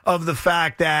cover of the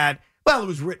fact that, well, it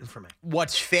was written for me.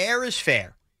 What's fair is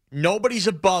fair. Nobody's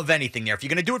above anything there. If you're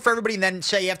going to do it for everybody and then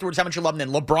say afterwards how much you love him, then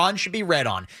LeBron should be read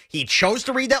on. He chose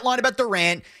to read that line about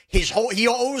Durant. He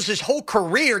owes his whole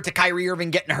career to Kyrie Irving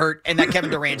getting hurt in that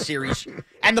Kevin Durant series.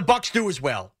 And the Bucks do as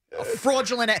well. A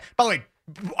fraudulent. By the way,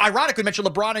 ironically, mentioned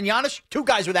LeBron and Giannis, two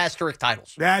guys with asterisk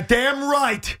titles. That damn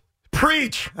right.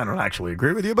 Preach. I don't actually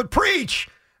agree with you, but preach.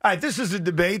 All right, this is a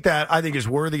debate that I think is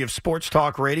worthy of Sports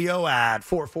Talk Radio at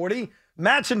 440.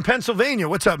 Matt's in Pennsylvania.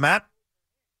 What's up, Matt?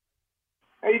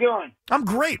 How you doing? I'm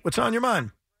great. What's on your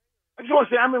mind? I just want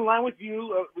to say I'm in line with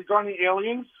you regarding the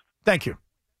aliens. Thank you.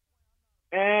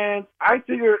 And I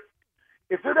figure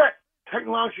if they're that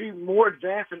technology more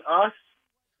advanced than us,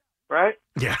 right?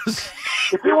 Yes.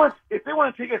 If they want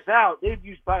to take us out, they'd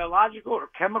use biological or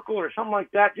chemical or something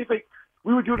like that. Just like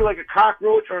we would do to like a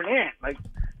cockroach or an ant. Like,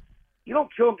 you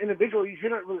don't kill them individually. You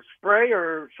hit it with a spray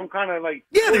or some kind of like.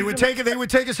 Yeah, they would take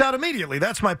us out immediately.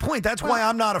 That's my point. That's why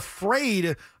I'm not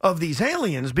afraid of these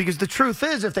aliens, because the truth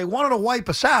is, if they wanted to wipe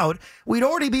us out, we'd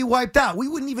already be wiped out. We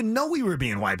wouldn't even know we were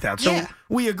being wiped out. So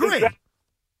we agree.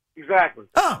 Exactly.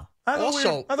 Oh. I thought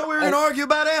we were going to argue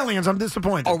about aliens. I'm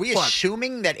disappointed. Are we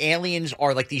assuming that aliens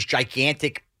are like these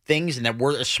gigantic things and that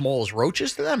we're as small as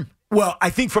roaches to them? Well, I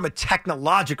think from a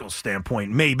technological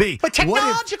standpoint, maybe. But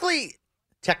technologically,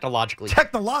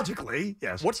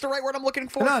 yes. What's the right word I'm looking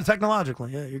for? No,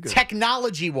 technologically. Yeah, you're good.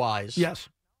 Technology-wise. Yes.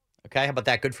 Okay, how about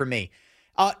that? Good for me.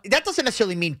 That doesn't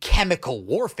necessarily mean chemical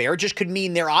warfare. It just could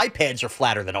mean their iPads are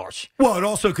flatter than ours. Well, it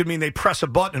also could mean they press a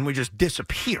button and we just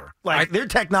disappear. Like, their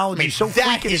technology is so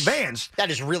freaking advanced.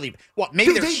 That is really... What?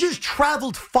 Maybe they just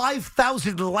traveled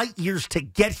 5,000 light years to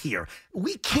get here.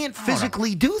 We can't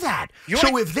physically do that.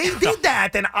 So if they did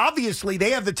that, then obviously they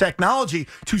have the technology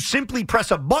to simply press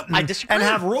a button and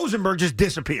have Rosenberg just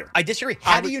disappear. I disagree.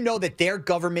 How do you know that their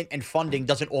government and funding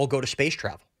doesn't all go to space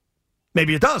travel?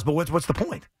 Maybe it does, but what's the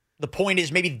point? The point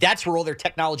is maybe that's where all their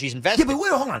technology is invested. Yeah, but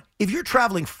wait, hold on. If you're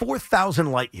traveling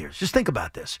 4,000 light years, just think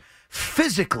about this.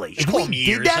 Physically, if we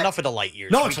did that... Enough of the light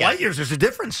years. No, it's light years. There's a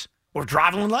difference. We're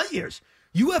traveling light years.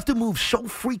 You have to move so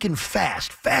freaking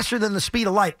fast, faster than the speed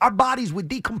of light. Our bodies would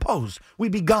decompose.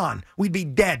 We'd be gone. We'd be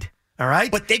dead. All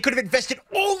right? But they could have invested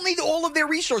only all of their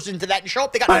resources into that and show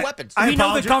up they got no weapons. We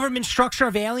know the government structure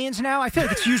of aliens now? I feel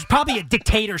like it's used probably a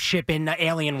dictatorship in the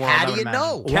alien world. How do you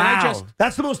know? Wow.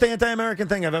 That's the most anti-American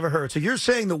thing I've ever heard. So you're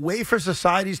saying the way for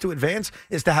societies to advance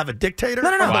is to have a dictator? No.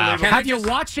 Wow. Have you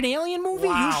watched an alien movie?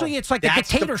 Wow. Usually it's like a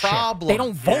dictatorship. The problem. They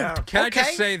don't vote. Yeah. Can I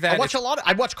just say that...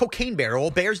 I watch Cocaine Bear. Are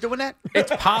all bears doing that?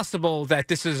 It's possible that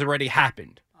this has already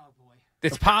happened.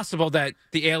 It's possible that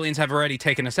the aliens have already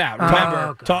taken us out.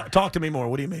 Remember, talk to me more.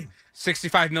 What do you mean?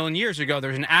 65 million years ago, there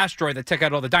was an asteroid that took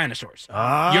out all the dinosaurs.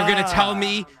 You're going to tell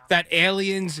me that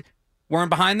aliens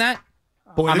weren't behind that?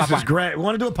 Boy, this is great. We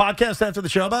want to do a podcast after the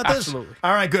show about this? Absolutely.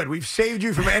 All right, good. We've saved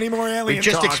you from any more alien We've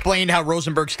just talk. explained how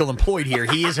Rosenberg's still employed here.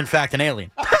 He is, in fact, an alien.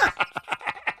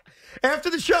 After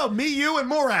the show, me, you, and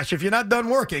Morash, if you're not done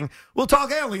working, we'll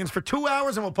talk aliens for 2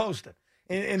 hours and we'll post it.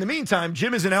 In the meantime,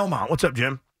 Jim is in Elmont. What's up,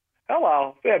 Jim?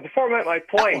 Hello. Yeah, before I make my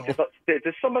point,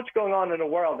 there's so much going on in the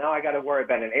world. Now I got to worry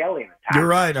about an alien attack. You're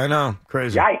right. I know.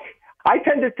 Crazy. Yikes. I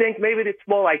tend to think maybe it's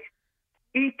more like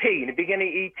E.T. In the beginning,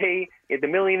 E.T., the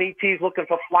million E.T.s looking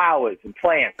for flowers and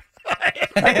plants.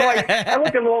 I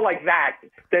look a little like that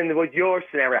than with your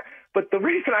scenario. But the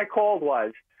reason I called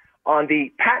was on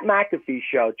the Pat McAfee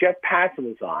show, Jeff Passan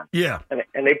was on. Yeah.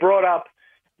 And they brought up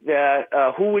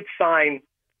who would sign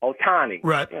Ohtani.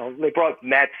 Right. They brought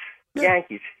Mets.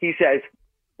 Yankees. He says,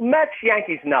 Mets,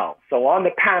 Yankees, no. So on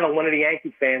the panel, one of the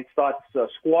Yankee fans starts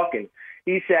squawking.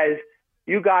 He says,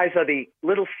 you guys are the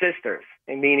little sisters,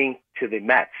 meaning to the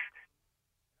Mets.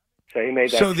 So he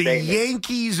made that So the statement.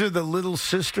 Yankees are the little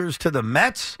sisters to the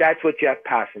Mets? That's what Jeff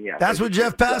Passan, yes. That's what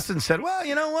Jeff Passan said. Well,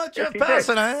 you know what, Jeff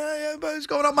Passan, he's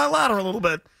going up my ladder a little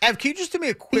bit. Ev, can you just do me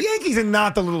a quick... The Yankees are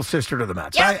not the little sister to the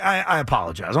Mets. Yeah. I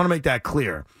apologize. I want to make that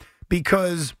clear.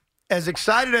 Because... as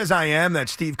excited as I am that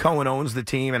Steve Cohen owns the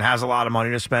team and has a lot of money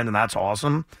to spend, and that's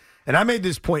awesome. And I made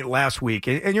this point last week,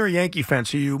 and you're a Yankee fan,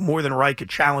 so you more than right could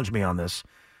challenge me on this.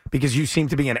 because you seem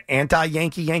to be an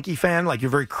anti-Yankee fan. Like, you're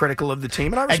very critical of the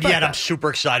team, and I respect And yet that. I'm super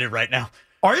excited right now.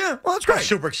 Are you? Well, that's great. I'm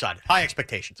super excited. High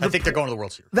expectations. I think they're going to the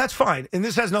World Series. That's fine. And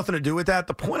this has nothing to do with that.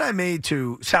 The point I made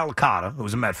to Sal Licata, who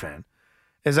was a Met fan,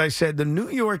 is I said the New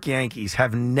York Yankees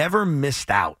have never missed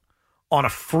out on a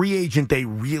free agent they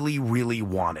really, really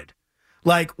wanted.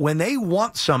 Like, when they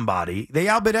want somebody, they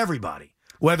outbid everybody.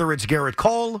 Whether it's Garrett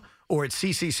Cole or it's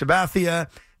CC Sabathia,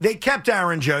 they kept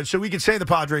Aaron Judge, so we could say the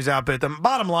Padres outbid them.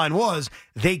 Bottom line was,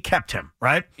 they kept him,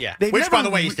 right? Yeah. They've Which, never by the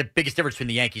way, is the biggest difference between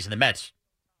the Yankees and the Mets.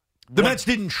 The Mets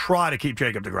didn't try to keep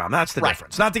Jacob deGrom. That's the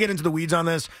difference. Not to get into the weeds on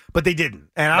this, but they didn't.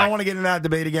 And I don't want to get into that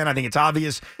debate again. I think it's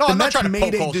obvious. No, the I'm not Mets trying to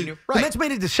made poke holes in you. Right. The Mets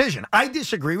made a decision. I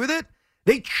disagree with it.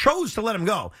 They chose to let him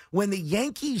go. When the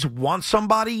Yankees want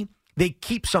somebody, they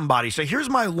keep somebody. So here's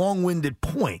my long-winded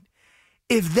point.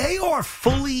 If they are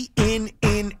fully in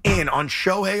on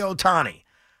Shohei Ohtani,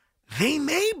 they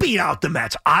may beat out the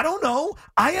Mets. I don't know.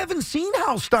 I haven't seen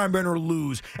Hal Steinbrenner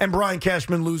lose and Brian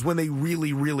Cashman lose when they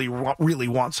really, really, really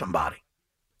want somebody.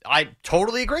 I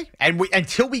totally agree. And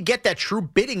until we get that true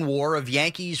bidding war of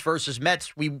Yankees versus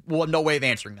Mets, we will have no way of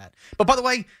answering that. But by the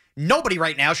way, nobody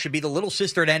right now should be the little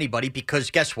sister to anybody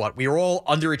because guess what? We are all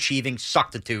underachieving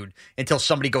sucktitude until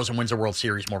somebody goes and wins a World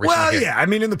Series more recently. Well, yeah, I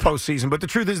mean, in the postseason. But the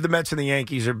truth is the Mets and the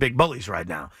Yankees are big bullies right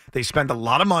now. They spend a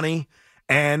lot of money,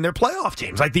 and they're playoff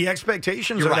teams. Like, the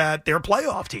expectations are that they're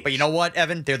playoff teams. But you know what,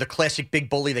 Evan? They're the classic big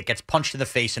bully that gets punched in the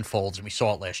face and folds, and we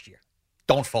saw it last year.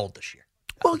 Don't fold this year.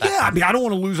 Well, yeah, I mean, I don't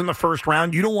want to lose in the first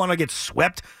round. You don't want to get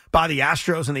swept by the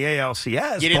Astros in the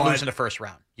ALCS. You didn't lose in the first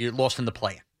round. You lost in the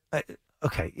play-in.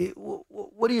 Okay,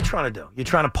 what are you trying to do? You're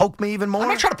trying to poke me even more? I'm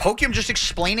not trying to poke you. I'm just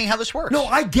explaining how this works. No,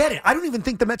 I get it. I don't even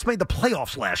think the Mets made the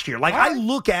playoffs last year. Like, I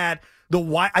look at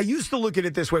I used to look at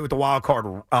it this way with the wild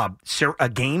card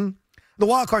game. The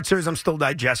wild card series I'm still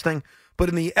digesting. But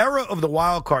in the era of the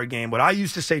wild card game, what I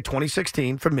used to say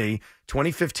 2016 for me,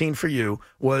 2015 for you,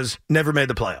 was never made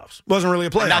the playoffs. Wasn't really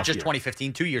a playoff And not just year.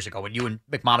 2015, 2 years ago when you and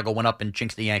McMonagle went up and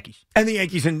jinxed the Yankees. And the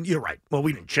Yankees, and you're right. Well,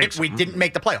 we didn't jinx We them. didn't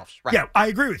make the playoffs. Right. Yeah, I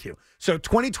agree with you. So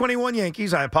 2021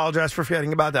 Yankees, I apologize for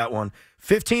forgetting about that one.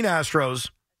 15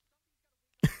 Astros.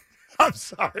 I'm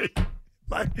sorry.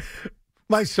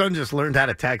 My son just learned how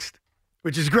to text,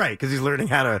 which is great because he's learning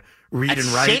how to read and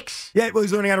write. 6? Yeah, well,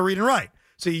 he's learning how to read and write.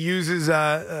 So he uses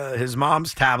his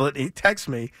mom's tablet. He texts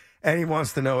me, and he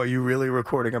wants to know, are you really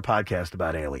recording a podcast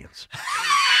about aliens?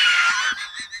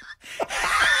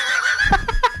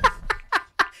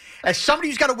 As somebody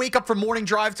who's got to wake up for morning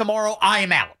drive tomorrow, I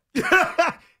am out.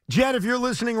 Jed, if you're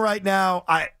listening right now,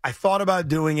 I thought about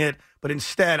doing it, but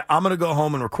instead, I'm going to go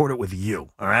home and record it with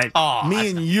you, all right? Oh, Me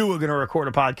and you are going to record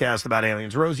a podcast about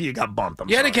aliens. Rosie, you got bumped.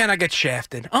 Yet again, I get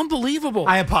shafted. Unbelievable.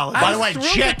 I apologize. By the way,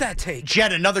 thrilled with that take.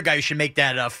 Jed, another guy who should make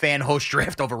that fan host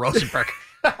draft over Rosenberg.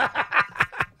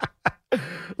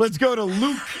 Let's go to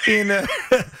Luke in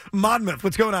Monmouth.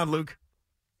 What's going on, Luke?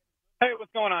 Hey,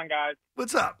 what's going on, guys?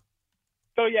 What's up?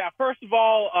 So, yeah, first of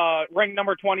all, ring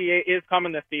number 28 is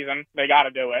coming this season. They got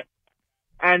to do it.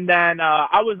 And then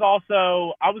I was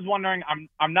wondering,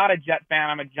 I'm not a Jet fan,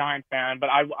 I'm a Giant fan, but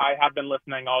I have been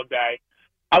listening all day.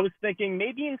 I was thinking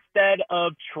maybe instead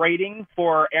of trading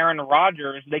for Aaron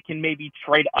Rodgers, they can maybe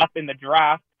trade up in the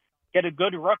draft, get a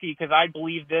good rookie, because I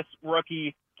believe this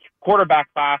rookie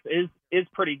quarterback class is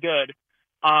pretty good.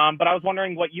 But I was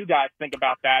wondering what you guys think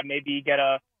about that. Maybe get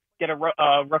a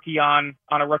rookie on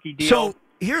a rookie deal. So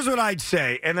here's what I'd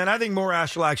say, and then I think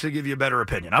Morash will actually give you a better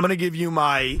opinion. I'm going to give you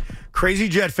my crazy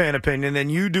Jet fan opinion, and then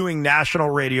you doing national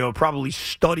radio, probably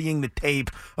studying the tape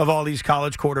of all these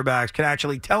college quarterbacks, can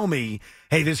actually tell me,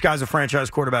 hey, this guy's a franchise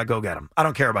quarterback, go get him. I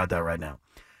don't care about that right now.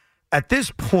 At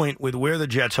this point, with where the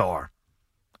Jets are,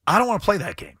 I don't want to play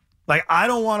that game. Like, I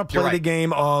don't want to play the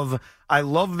game of, I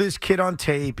love this kid on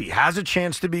tape. He has a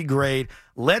chance to be great.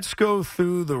 Let's go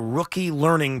through the rookie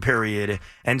learning period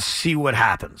and see what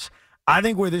happens. I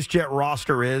think where this Jet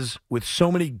roster is, with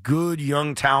so many good,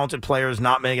 young, talented players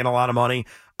not making a lot of money,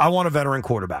 I want a veteran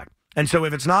quarterback. And so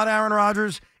if it's not Aaron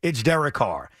Rodgers, it's Derek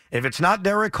Carr. If it's not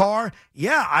Derek Carr,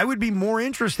 yeah, I would be more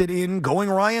interested in going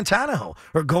Ryan Tannehill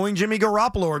or going Jimmy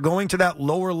Garoppolo or going to that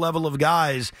lower level of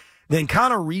guys than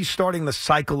kind of restarting the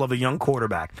cycle of a young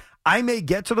quarterback. I may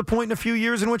get to the point in a few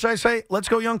years in which I say, let's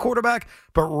go young quarterback.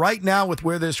 But right now, with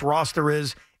where this roster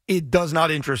is, it does not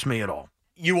interest me at all.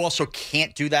 You also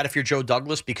can't do that if you're Joe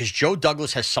Douglas because Joe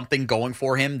Douglas has something going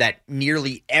for him that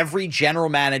nearly every general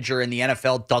manager in the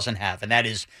NFL doesn't have, and that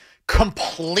is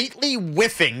completely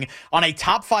whiffing on a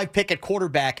top 5 pick at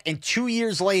quarterback and 2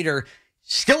 years later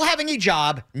still having a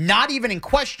job, not even in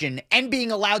question, and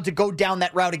being allowed to go down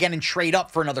that route again and trade up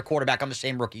for another quarterback on the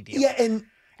same rookie deal. Yeah, and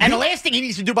And the last thing he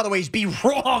needs to do, by the way, is be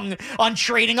wrong on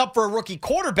trading up for a rookie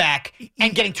quarterback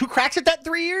and getting 2 cracks at that in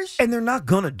 3 years. And they're not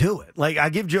going to do it. Like, I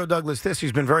give Joe Douglas this.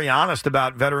 He's been very honest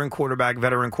about veteran quarterback.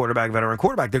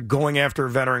 They're going after a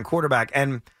veteran quarterback.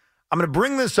 And I'm going to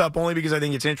bring this up only because I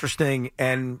think it's interesting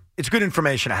and it's good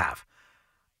information to have.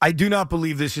 I do not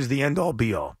believe this is the end-all,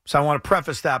 be-all. So I want to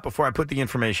preface that before I put the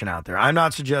information out there. I'm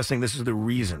not suggesting this is the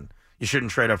reason you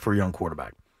shouldn't trade up for a young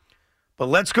quarterback. But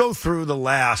let's go through the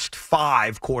last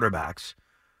 5 quarterbacks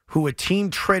who a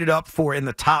team traded up for in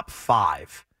the top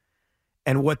 5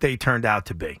 and what they turned out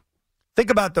to be. Think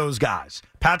about those guys.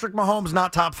 Patrick Mahomes,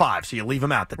 not top 5, so you leave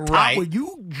him out. The top, right. When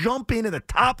you jump into the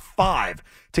top 5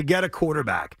 to get a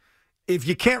quarterback, if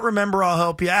you can't remember, I'll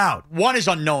help you out. One is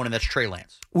unknown, and that's Trey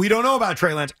Lance. We don't know about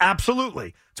Trey Lance.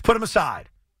 Absolutely. Let's put him aside.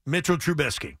 Mitchell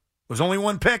Trubisky. Was only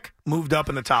 1 pick, moved up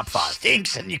in the top 5.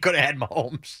 Stinks, and you could have had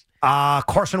Mahomes.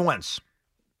 Carson Wentz.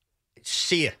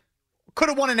 See ya. Could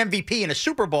have won an MVP in a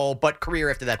Super Bowl, but career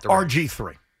after that.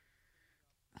 RG3.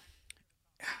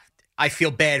 I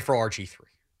feel bad for RG3.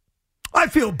 I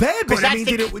feel bad, but I mean,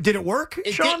 did it work,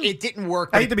 Sean? It didn't work.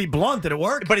 I hate to be blunt. Did it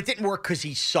work? But it didn't work because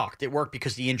he sucked. It worked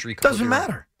because the injury doesn't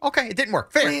matter. Okay, it didn't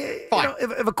work. Fair. Fine. You know,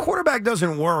 if a quarterback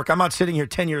doesn't work, I'm not sitting here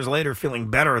 10 years later feeling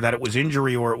better that it was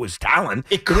injury or it was talent.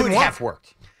 It could have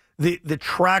worked. The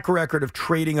track record of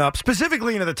trading up,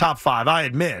 specifically into the top 5, I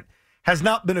admit, has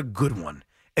not been a good one.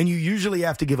 And you usually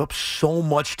have to give up so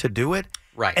much to do it.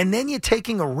 Right. And then you're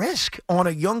taking a risk on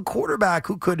a young quarterback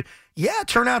who could,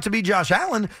 turn out to be Josh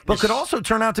Allen, but could also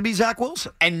turn out to be Zach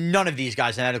Wilson. And none of these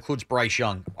guys, and that includes Bryce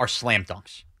Young, are slam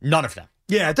dunks. None of them.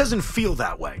 Yeah, it doesn't feel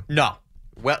that way. No.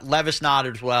 Well, Levis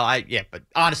nodded as well. But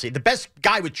honestly, the best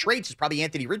guy with traits is probably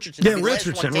Anthony Richardson. Yeah,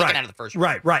 Richardson, taken out of the first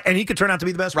round. Right. And he could turn out to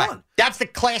be the best one. That's the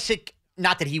classic.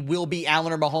 Not that he will be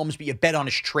Allen or Mahomes, but you bet on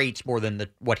his traits more than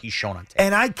what he's shown on tape.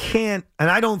 And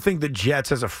I don't think the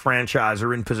Jets as a franchise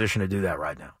are in position to do that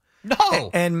right now.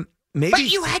 No. And maybe. But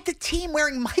you had the team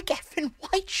wearing Mike Evan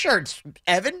white shirts,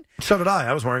 Evan. So did I.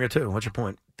 I was wearing it too. What's your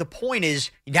point? The point is,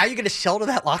 now you're going to sell to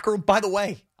that locker room. By the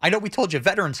way, I know we told you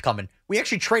veterans coming. We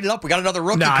actually traded up. We got another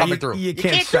rookie coming through. You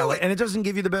can't sell it. And it doesn't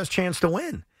give you the best chance to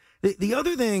win. The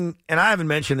other thing, and I haven't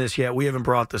mentioned this yet, we haven't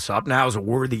brought this up. Now is a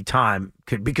worthy time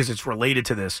because it's related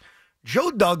to this. Joe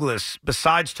Douglas,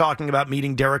 besides talking about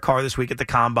meeting Derek Carr this week at the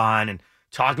Combine and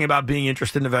talking about being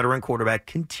interested in a veteran quarterback,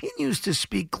 continues to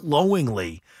speak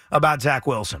glowingly about Zach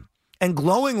Wilson and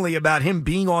glowingly about him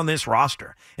being on this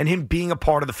roster and him being a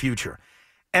part of the future.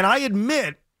 And I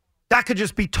admit that could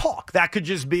just be talk. That could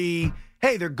just be,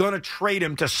 hey, they're going to trade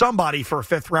him to somebody for a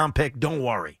 5th-round pick. Don't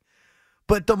worry.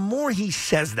 But the more he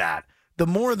says that, the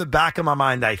more in the back of my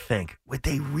mind I think, would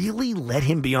they really let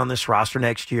him be on this roster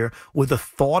next year with the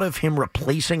thought of him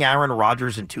replacing Aaron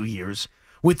Rodgers in 2 years?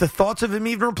 With the thoughts of him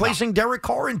even replacing Derek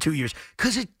Carr in 2 years?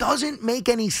 Because it doesn't make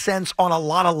any sense on a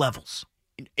lot of levels.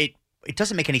 It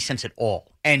doesn't make any sense at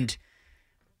all. And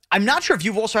I'm not sure if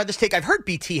you've also had this take. I've heard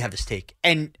BT have this take,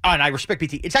 and I respect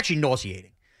BT. It's actually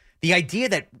nauseating. The idea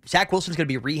that Zach Wilson's going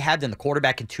to be rehabbed and the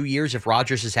quarterback in 2 years if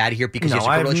Rodgers is out of here because he's a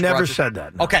I've relationship never with Rodgers. said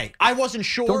that. No. Okay, I wasn't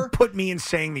sure. Don't put me in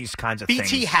saying these kinds of things.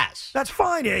 BT has. That's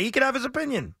fine. Yeah, he can have his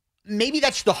opinion. Maybe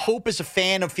that's the hope as a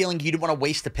fan of feeling you didn't want to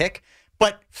waste the pick.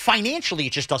 But financially,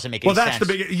 it just doesn't make any sense. Well, that's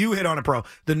the big. You hit on it, bro.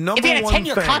 The number if he had a one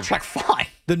 10-year thing, contract, fine.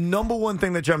 The number one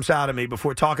thing that jumps out at me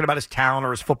before talking about his talent or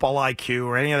his football IQ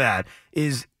or any of that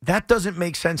is that doesn't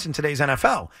make sense in today's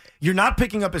NFL. You're not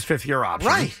picking up his 5th-year option,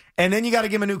 right? And then you got to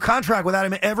give him a new contract without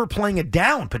him ever playing it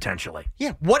down potentially.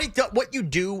 Yeah, what you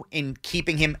do in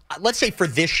keeping him, let's say for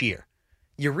this year,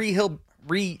 you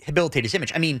rehabilitate his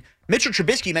image. I mean, Mitchell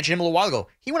Trubisky, you mentioned him a little while ago.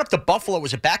 He went up to Buffalo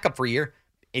as a backup for a year.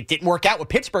 It didn't work out with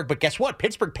Pittsburgh, but guess what?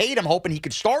 Pittsburgh paid him hoping he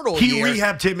could start all year. He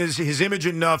rehabbed him his image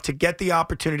enough to get the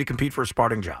opportunity to compete for a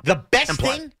starting job. The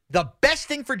best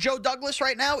thing for Joe Douglas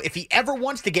right now, if he ever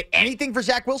wants to get anything for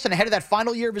Zach Wilson ahead of that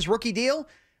final year of his rookie deal,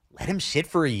 let him sit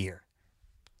for a year.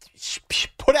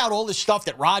 Put out all this stuff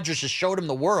that Rodgers has showed him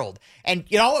the world. And,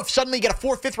 if suddenly you get a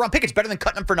 4th, 5th-round pick, it's better than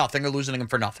cutting him for nothing or losing him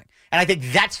for nothing. And I think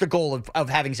that's the goal of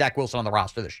having Zach Wilson on the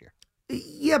roster this year.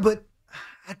 Yeah, but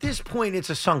at this point, it's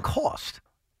a sunk cost.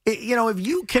 If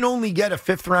you can only get a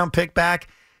 5th-round pick back,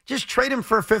 just trade him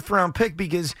for a 5th-round pick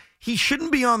because he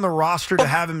shouldn't be on the roster to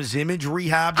have his image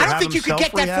rehabbed. I don't think you could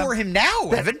get that for him now,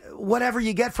 Evan. Whatever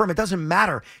you get for him, it doesn't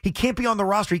matter. He can't be on the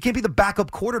roster. He can't be the backup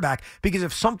quarterback because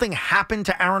if something happened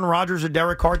to Aaron Rodgers or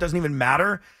Derek Carr, it doesn't even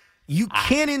matter. You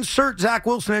can't insert Zach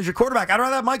Wilson as your quarterback. I'd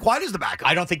rather have Mike White as the backup.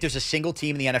 I don't think there's a single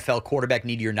team in the NFL, quarterback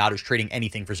needy or not, who's trading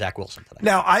anything for Zach Wilson today.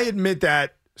 Now, I admit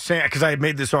that, because I had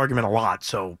made this argument a lot,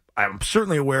 so I'm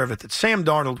certainly aware of it, that Sam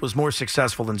Darnold was more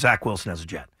successful than Zach Wilson as a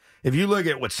Jet. If you look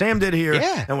at what Sam did here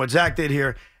and what Zach did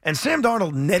here, and Sam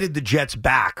Darnold netted the Jets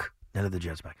back a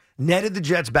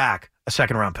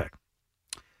second-round pick.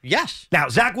 Yes. Now,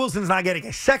 Zach Wilson's not getting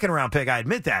a second-round pick, I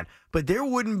admit that, but there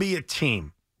wouldn't be a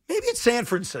team. Maybe it's San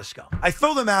Francisco. I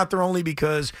throw them out there only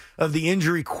because of the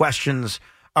injury questions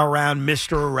around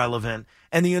Mr. Irrelevant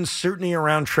and the uncertainty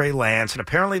around Trey Lance, and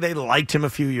apparently they liked him a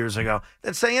few years ago,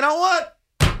 that say, you know what?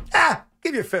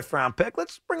 Give you a fifth-round pick.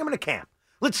 Let's bring him into camp.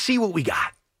 Let's see what we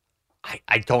got.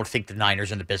 I don't think the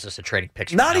Niners are in the business of trading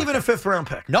picks. Not even a fifth-round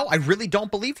pick. No, I really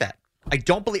don't believe that.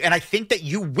 And I think that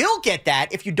you will get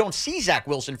that if you don't see Zach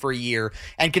Wilson for a year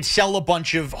and can sell a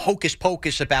bunch of hocus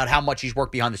pocus about how much he's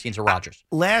worked behind the scenes of Rodgers.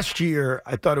 Last year,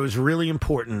 I thought it was really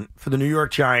important for the New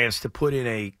York Giants to put in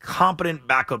a competent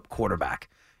backup quarterback.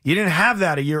 You didn't have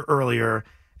that a year earlier.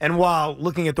 And while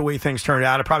looking at the way things turned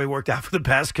out, it probably worked out for the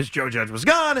best because Joe Judge was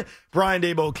gone. Brian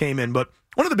Daboll came in. But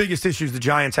one of the biggest issues the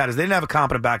Giants had is they didn't have a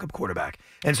competent backup quarterback.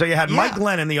 And so you had Mike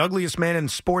Glennon, the ugliest man in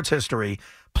sports history,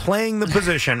 playing the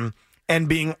position and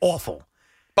being awful.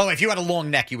 Oh, if you had a long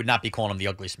neck, you would not be calling him the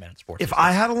ugliest man in sports. If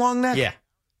I had a long neck? Yeah.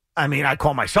 I mean, I'd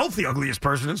call myself the ugliest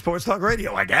person in sports talk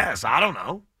radio, I guess. I don't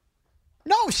know.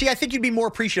 No, see, I think you'd be more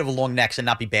appreciative of long necks and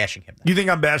not be bashing him. You think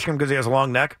I'm bashing him because he has a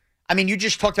long neck? I mean, you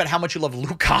just talked about how much you love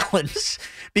Luke Collins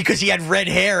because he had red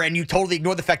hair, and you totally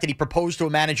ignored the fact that he proposed to a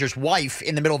manager's wife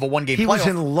in the middle of a one-game playoff. He was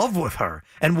in love with her.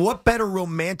 And what better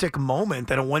romantic moment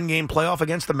than a one-game playoff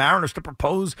against the Mariners to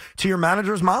propose to your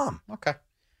manager's mom? Okay.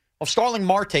 Well, Starling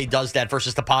Marte does that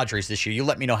versus the Padres this year. You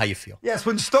let me know how you feel. Yes,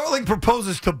 when Starling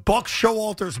proposes to Buck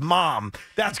Showalter's mom,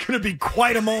 that's going to be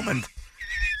quite a moment.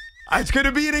 It's going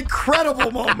to be an incredible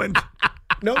moment.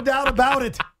 No doubt about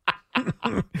it.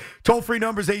 Toll-free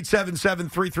numbers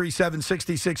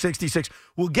 877-337-6666.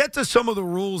 We'll get to some of the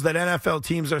rules that NFL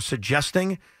teams are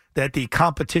suggesting that the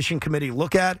competition committee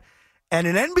look at, and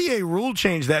an NBA rule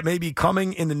change that may be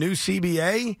coming in the new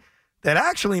CBA that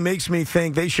actually makes me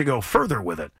think they should go further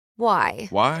with it. Why?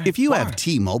 If you have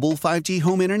T-Mobile 5G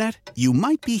home internet, you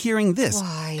might be hearing this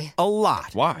a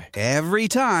lot. Why? Every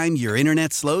time your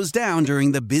internet slows down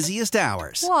during the busiest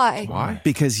hours. Why?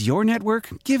 Because your network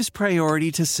gives priority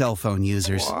to cell phone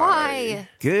users. Why?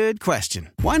 Good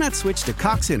question. Why not switch to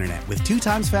Cox Internet with 2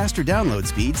 times faster download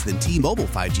speeds than T-Mobile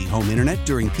 5G home internet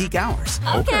during peak hours?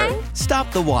 Okay.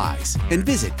 Stop the whys and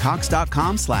visit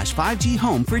cox.com/5G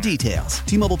home for details.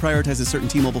 T-Mobile prioritizes certain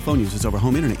T-Mobile phone users over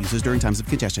home internet users during times of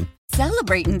congestion.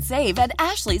 Celebrate and save at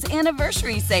Ashley's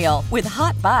Anniversary Sale. With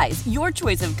Hot Buys, your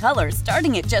choice of colors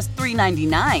starting at just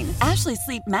 $3.99. Ashley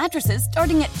Sleep mattresses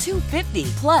starting at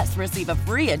 $2.50. Plus, receive a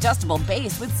free adjustable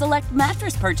base with select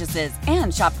mattress purchases.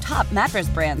 And shop top mattress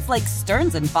brands like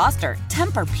Stearns & Foster,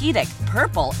 Tempur-Pedic,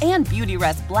 Purple, and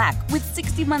Beautyrest Black with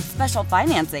 60-month special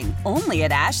financing. Only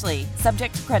at Ashley.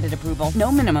 Subject to credit approval.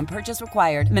 No minimum purchase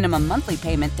required. Minimum monthly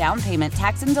payment, down payment,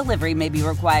 tax, and delivery may be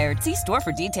required. See store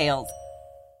for details.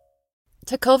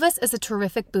 Tecovas is a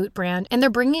terrific boot brand, and they're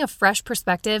bringing a fresh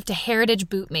perspective to heritage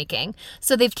boot making.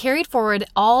 So they've carried forward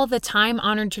all the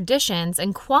time-honored traditions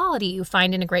and quality you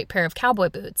find in a great pair of cowboy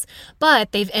boots,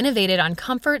 but they've innovated on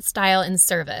comfort, style, and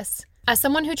service. As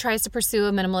someone who tries to pursue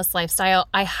a minimalist lifestyle,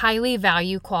 I highly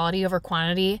value quality over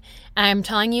quantity, and I'm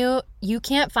telling you, you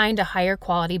can't find a higher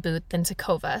quality boot than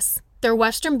Tecovas. Their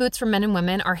Western boots for men and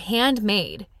women are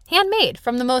handmade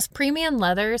from the most premium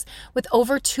leathers with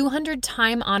over 200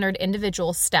 time-honored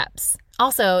individual steps.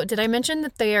 Also, did I mention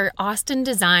that they are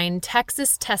Austin-designed,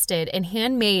 Texas-tested, and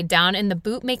handmade down in the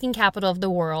boot-making capital of the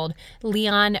world,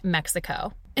 Leon,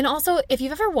 Mexico. And also, if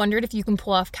you've ever wondered if you can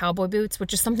pull off cowboy boots,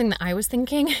 which is something that I was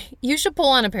thinking, you should pull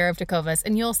on a pair of Tecovas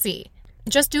and you'll see.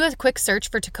 Just do a quick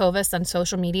search for Tecovas on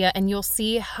social media and you'll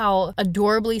see how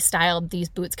adorably styled these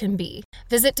boots can be.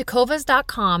 Visit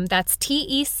tecovas.com, that's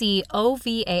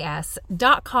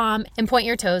TECOVAS.com, and point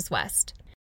your toes west.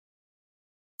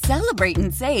 Celebrate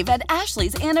and save at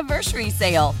Ashley's Anniversary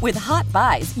Sale. With Hot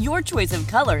Buys, your choice of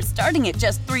colors starting at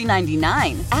just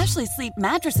 $3.99. Ashley Sleep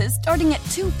mattresses starting at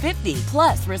 $2.50.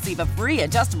 Plus, receive a free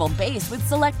adjustable base with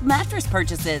select mattress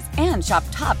purchases. And shop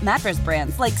top mattress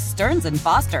brands like Stearns &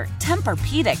 Foster,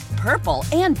 Tempur-Pedic, Purple,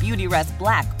 and Beautyrest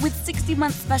Black with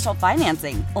 60-month special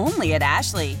financing. Only at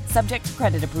Ashley. Subject to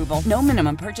credit approval. No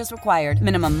minimum purchase required.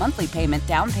 Minimum monthly payment,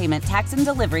 down payment, tax, and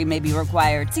delivery may be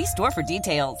required. See store for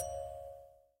details.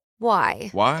 Why?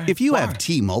 Why? If you have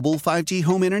T-Mobile 5G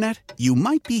home internet, you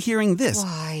might be hearing this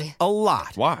Why? a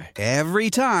lot. Why? Every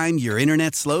time your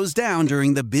internet slows down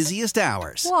during the busiest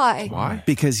hours. Why? Why?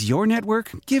 Because your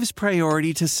network gives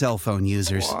priority to cell phone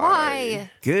users. Why?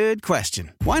 Good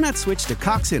question. Why not switch to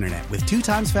Cox Internet with 2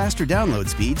 times faster download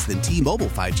speeds than T-Mobile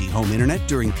 5G home internet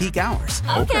during peak hours?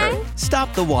 Okay.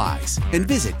 Stop the whys and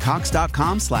visit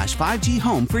cox.com/5G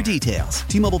home for details.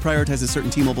 T-Mobile prioritizes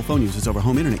certain T-Mobile phone users over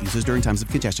home internet users during times of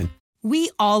congestion.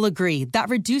 We all agree that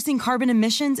reducing carbon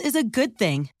emissions is a good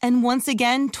thing. And once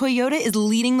again, Toyota is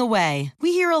leading the way.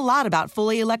 We hear a lot about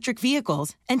fully electric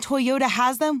vehicles, and Toyota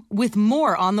has them with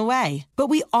more on the way. But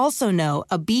we also know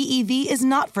a BEV is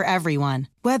not for everyone.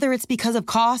 Whether it's because of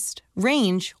cost,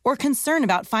 range, or concern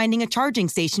about finding a charging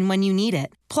station when you need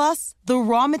it. Plus, the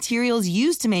raw materials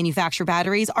used to manufacture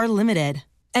batteries are limited.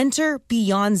 Enter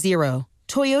Beyond Zero,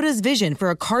 Toyota's vision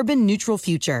for a carbon-neutral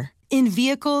future. In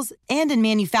vehicles and in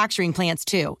manufacturing plants,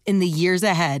 too, in the years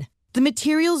ahead. The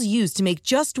materials used to make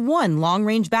just one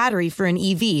long-range battery for an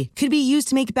EV could be used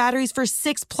to make batteries for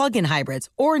 6 plug-in hybrids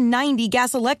or 90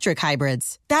 gas-electric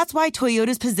hybrids. That's why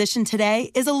Toyota's position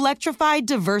today is electrified,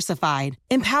 diversified,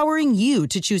 empowering you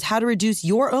to choose how to reduce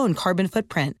your own carbon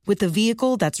footprint with the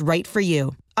vehicle that's right for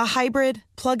you. A hybrid,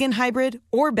 plug-in hybrid,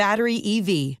 or battery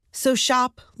EV. So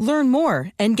shop, learn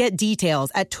more, and get details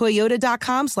at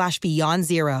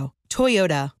toyota.com/beyondzero.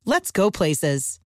 Toyota, let's go places.